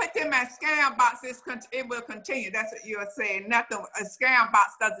if I put them in scam box, it will continue. That's what you're saying. Nothing. A scam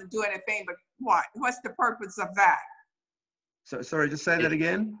box doesn't do anything but what? What's the purpose of that? So sorry, just say that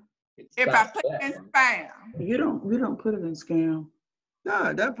again. If I put it in spam. We don't put it in scam.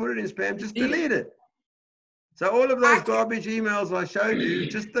 No, don't put it in spam. Just delete it. So all of those garbage emails I showed you,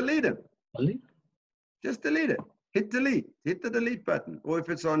 just delete them. Just delete it. Hit delete. Hit the delete button. Or if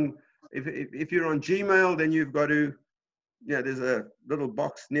it's on, if you're on Gmail, then you've got to, there's a little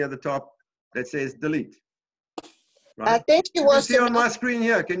box near the top that says delete. Right? I think she wants to see on my screen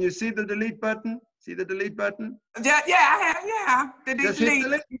here. Can you see the delete button? See the delete button? Yeah, I have. Yeah, just hit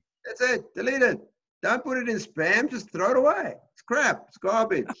delete. That's it. Delete it. Don't put it in spam. Just throw it away. It's crap. It's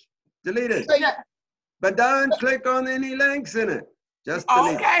garbage. Delete it. But don't click on any links in it. Just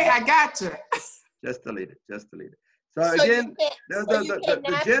delete it. Okay, I got you. Just delete it. Just delete it. So again,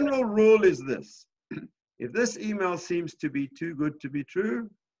 the general rule is this. If this email seems to be too good to be true,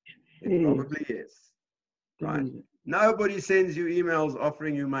 it probably is. Right? Nobody sends you emails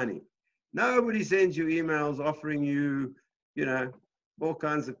offering you money. Nobody sends you emails offering you, all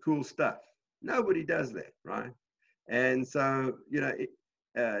kinds of cool stuff. Nobody does that, right? And so,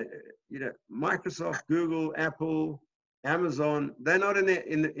 Microsoft, Google, Apple, Amazon, they're not in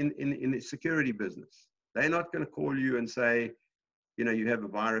the security business. They're not going to call you and say, you have a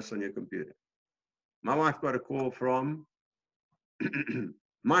virus on your computer. My wife got a call from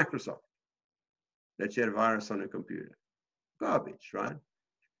Microsoft that she had a virus on her computer. Garbage, right?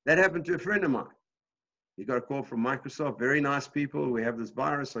 That happened to a friend of mine. He got a call from Microsoft, very nice people. We have this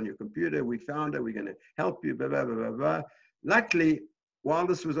virus on your computer. We found it. We're going to help you, blah, blah, blah, blah, blah. Luckily, while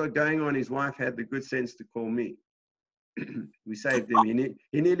this was going on, his wife had the good sense to call me. We saved him.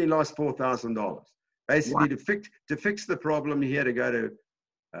 He nearly lost $4,000. Basically, to fix the problem, he had to go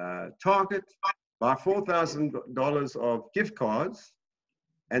to Target, buy $4,000 of gift cards,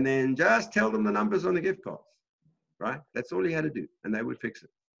 and then just tell them the numbers on the gift cards, right? That's all he had to do, and they would fix it.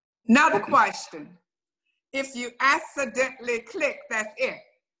 Another question. If you accidentally click, that's it.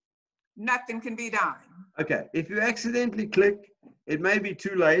 Nothing can be done. Okay, if you accidentally click, it may be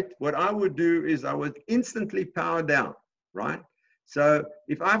too late. What I would do is I would instantly power down, right? So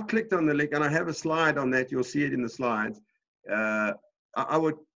if I've clicked on the link, and I have a slide on that, you'll see it in the slides, I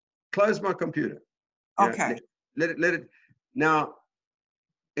would close my computer. Okay. Let it. Now,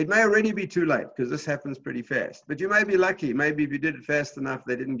 it may already be too late because this happens pretty fast, but you may be lucky. Maybe if you did it fast enough,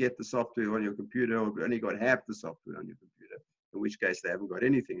 they didn't get the software on your computer, or only got half the software on your computer, in which case they haven't got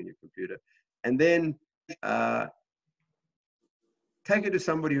anything in your computer. And then take it to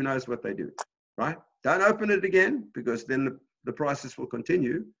somebody who knows what they do, right? Don't open it again, because then the process will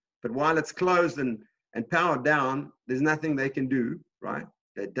continue. But while it's closed and powered down, there's nothing they can do, right?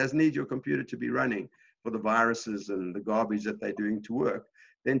 It does need your computer to be running for the viruses and the garbage that they're doing to work.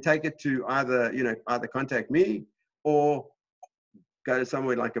 Then take it to either contact me or go to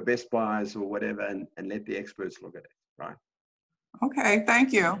somewhere like a Best Buys or whatever and let the experts look at it, right? Okay,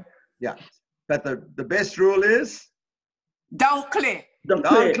 thank you. Yeah. But the best rule is Don't click. Don't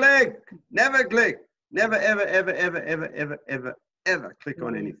don't click. click. Never click. Never, ever, ever, ever, ever, ever, ever, ever click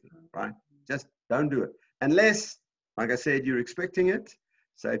on anything, right? Just don't do it. Unless, like I said, you're expecting it.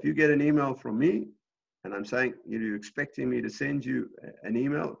 So if you get an email from me and I'm saying you're expecting me to send you an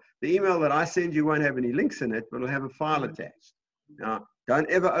email, the email that I send you won't have any links in it, but it'll have a file attached. Now, don't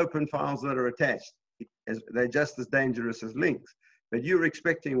ever open files that are attached. They're just as dangerous as links. But you're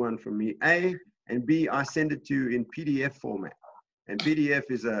expecting one from me, A, and B, I send it to you in PDF format. And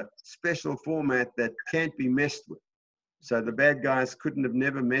PDF is a special format that can't be messed with. So the bad guys couldn't have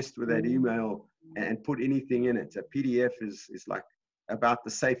never messed with that email and put anything in it. So PDF is like about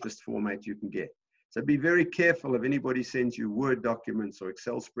the safest format you can get. So be very careful if anybody sends you Word documents or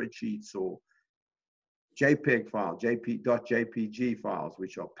Excel spreadsheets or JPEG files, .jpg files,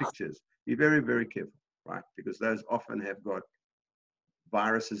 which are pictures. Be very, very careful, right? Because those often have got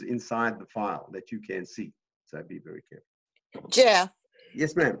viruses inside the file that you can see. So be very careful. Jeff,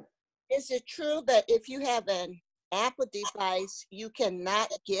 Yes, ma'am. is it true that if you have an Apple device, you cannot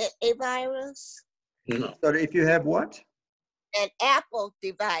get a virus? No. So if you have what? An Apple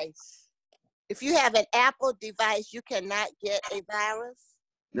device. If you have an Apple device, you cannot get a virus?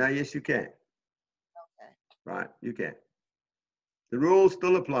 No, yes, you can. Okay. Right, you can. The rule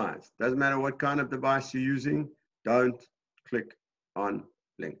still applies. Doesn't matter what kind of device you're using. Don't click on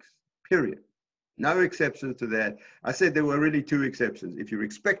links, period. No exceptions to that. I said there were really two exceptions. If you're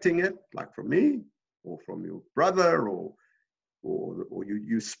expecting it, like from me or from your brother, or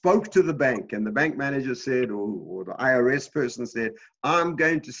you spoke to the bank and the bank manager said, or the IRS person said, I'm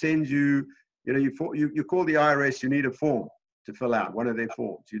going to send you, you call the IRS, you need a form to fill out, one of their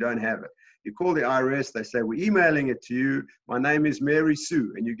forms. You don't have it. You call the IRS, they say, we're emailing it to you. My name is Mary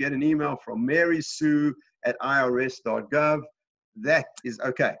Sue. And you get an email from marysue@irs.gov. That is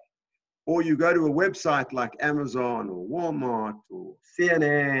okay. Or you go to a website like Amazon or Walmart or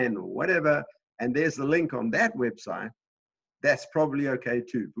CNN or whatever, and there's a link on that website. That's probably okay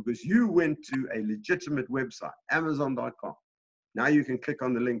too, because you went to a legitimate website, Amazon.com. Now you can click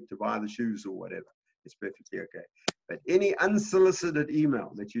on the link to buy the shoes or whatever. It's perfectly okay. But any unsolicited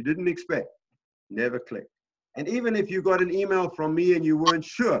email that you didn't expect, never click. And even if you got an email from me and you weren't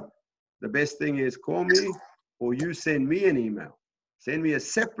sure, the best thing is call me or you send me an email. Send me a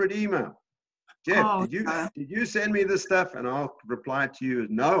separate email. Jeff, Oh, did you send me this stuff? And I'll reply to you,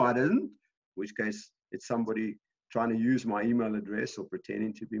 no, I didn't. In which case it's somebody trying to use my email address or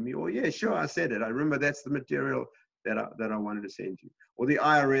pretending to be me. Or yeah, sure, I said it. I remember that's the material that I wanted to send you. Or the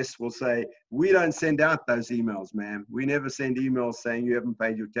IRS will say, we don't send out those emails, ma'am. We never send emails saying you haven't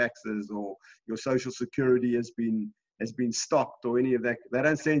paid your taxes or your Social Security has been stopped or any of that. They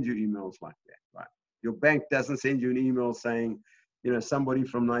don't send you emails like that, right? Your bank doesn't send you an email saying, somebody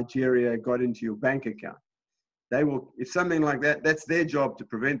from Nigeria got into your bank account. They will, if something like that, that's their job to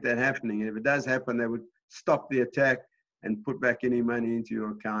prevent that happening. And if it does happen, they would stop the attack and put back any money into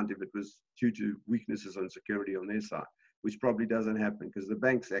your account if it was due to weaknesses on security on their side, which probably doesn't happen because the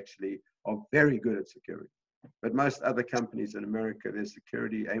banks actually are very good at security. But most other companies in America, their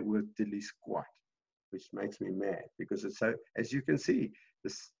security ain't worth diddly squat, which makes me mad because it's so, as you can see,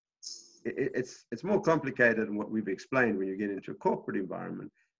 it's more complicated than what we've explained when you get into a corporate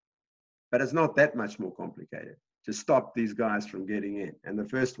environment, but it's not that much more complicated to stop these guys from getting in. And the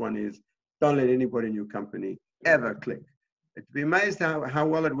first one is don't let anybody in your company ever click. To be amazed how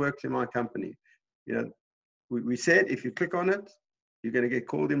well it works in my company. We said if you click on it, you're going to get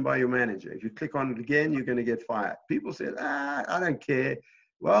called in by your manager. If you click on it again, you're going to get fired. People said, I don't care.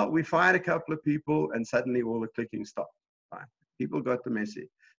 Well, we fired a couple of people and suddenly all the clicking stopped. Right? People got the message.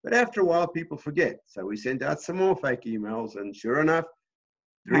 But after a while, people forget. So we sent out some more fake emails and sure enough,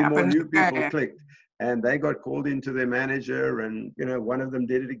 3 more new people clicked and they got called into their manager and, one of them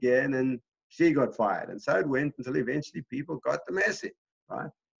did it again and she got fired. And so it went until eventually people got the message,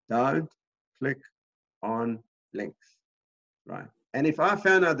 right? Don't click on links, right? And if I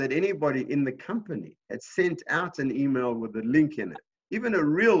found out that anybody in the company had sent out an email with a link in it, even a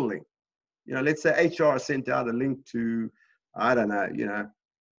real link, let's say HR sent out a link to, I don't know,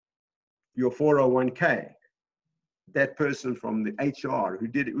 your 401k, that person from the HR who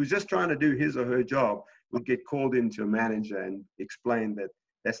was just trying to do his or her job would get called into a manager and explain that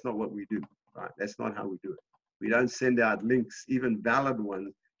that's not what we do, right? That's not how we do it. We don't send out links, even valid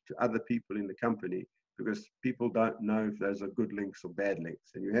ones, to other people in the company because people don't know if those are good links or bad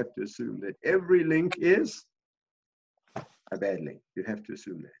links. And you have to assume that every link is a bad link. You have to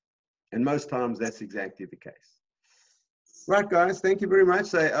assume that. And most times that's exactly the case. Right, guys. Thank you very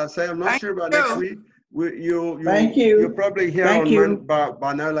much. I say I'm not Thank sure about you. next week. Thank you. You'll probably hear Thank on you.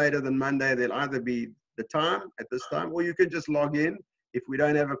 by no later than Monday. There'll either be the time at this time, or you can just log in. If we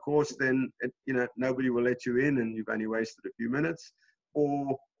don't have a course, then nobody will let you in, and you've only wasted a few minutes.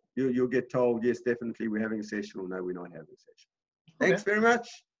 Or you'll get told, yes, definitely we're having a session, or no, we're not having a session. Thanks very much.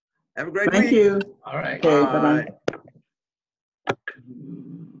 Have a great week. Thank you. All right. Okay, Bye. bye-bye.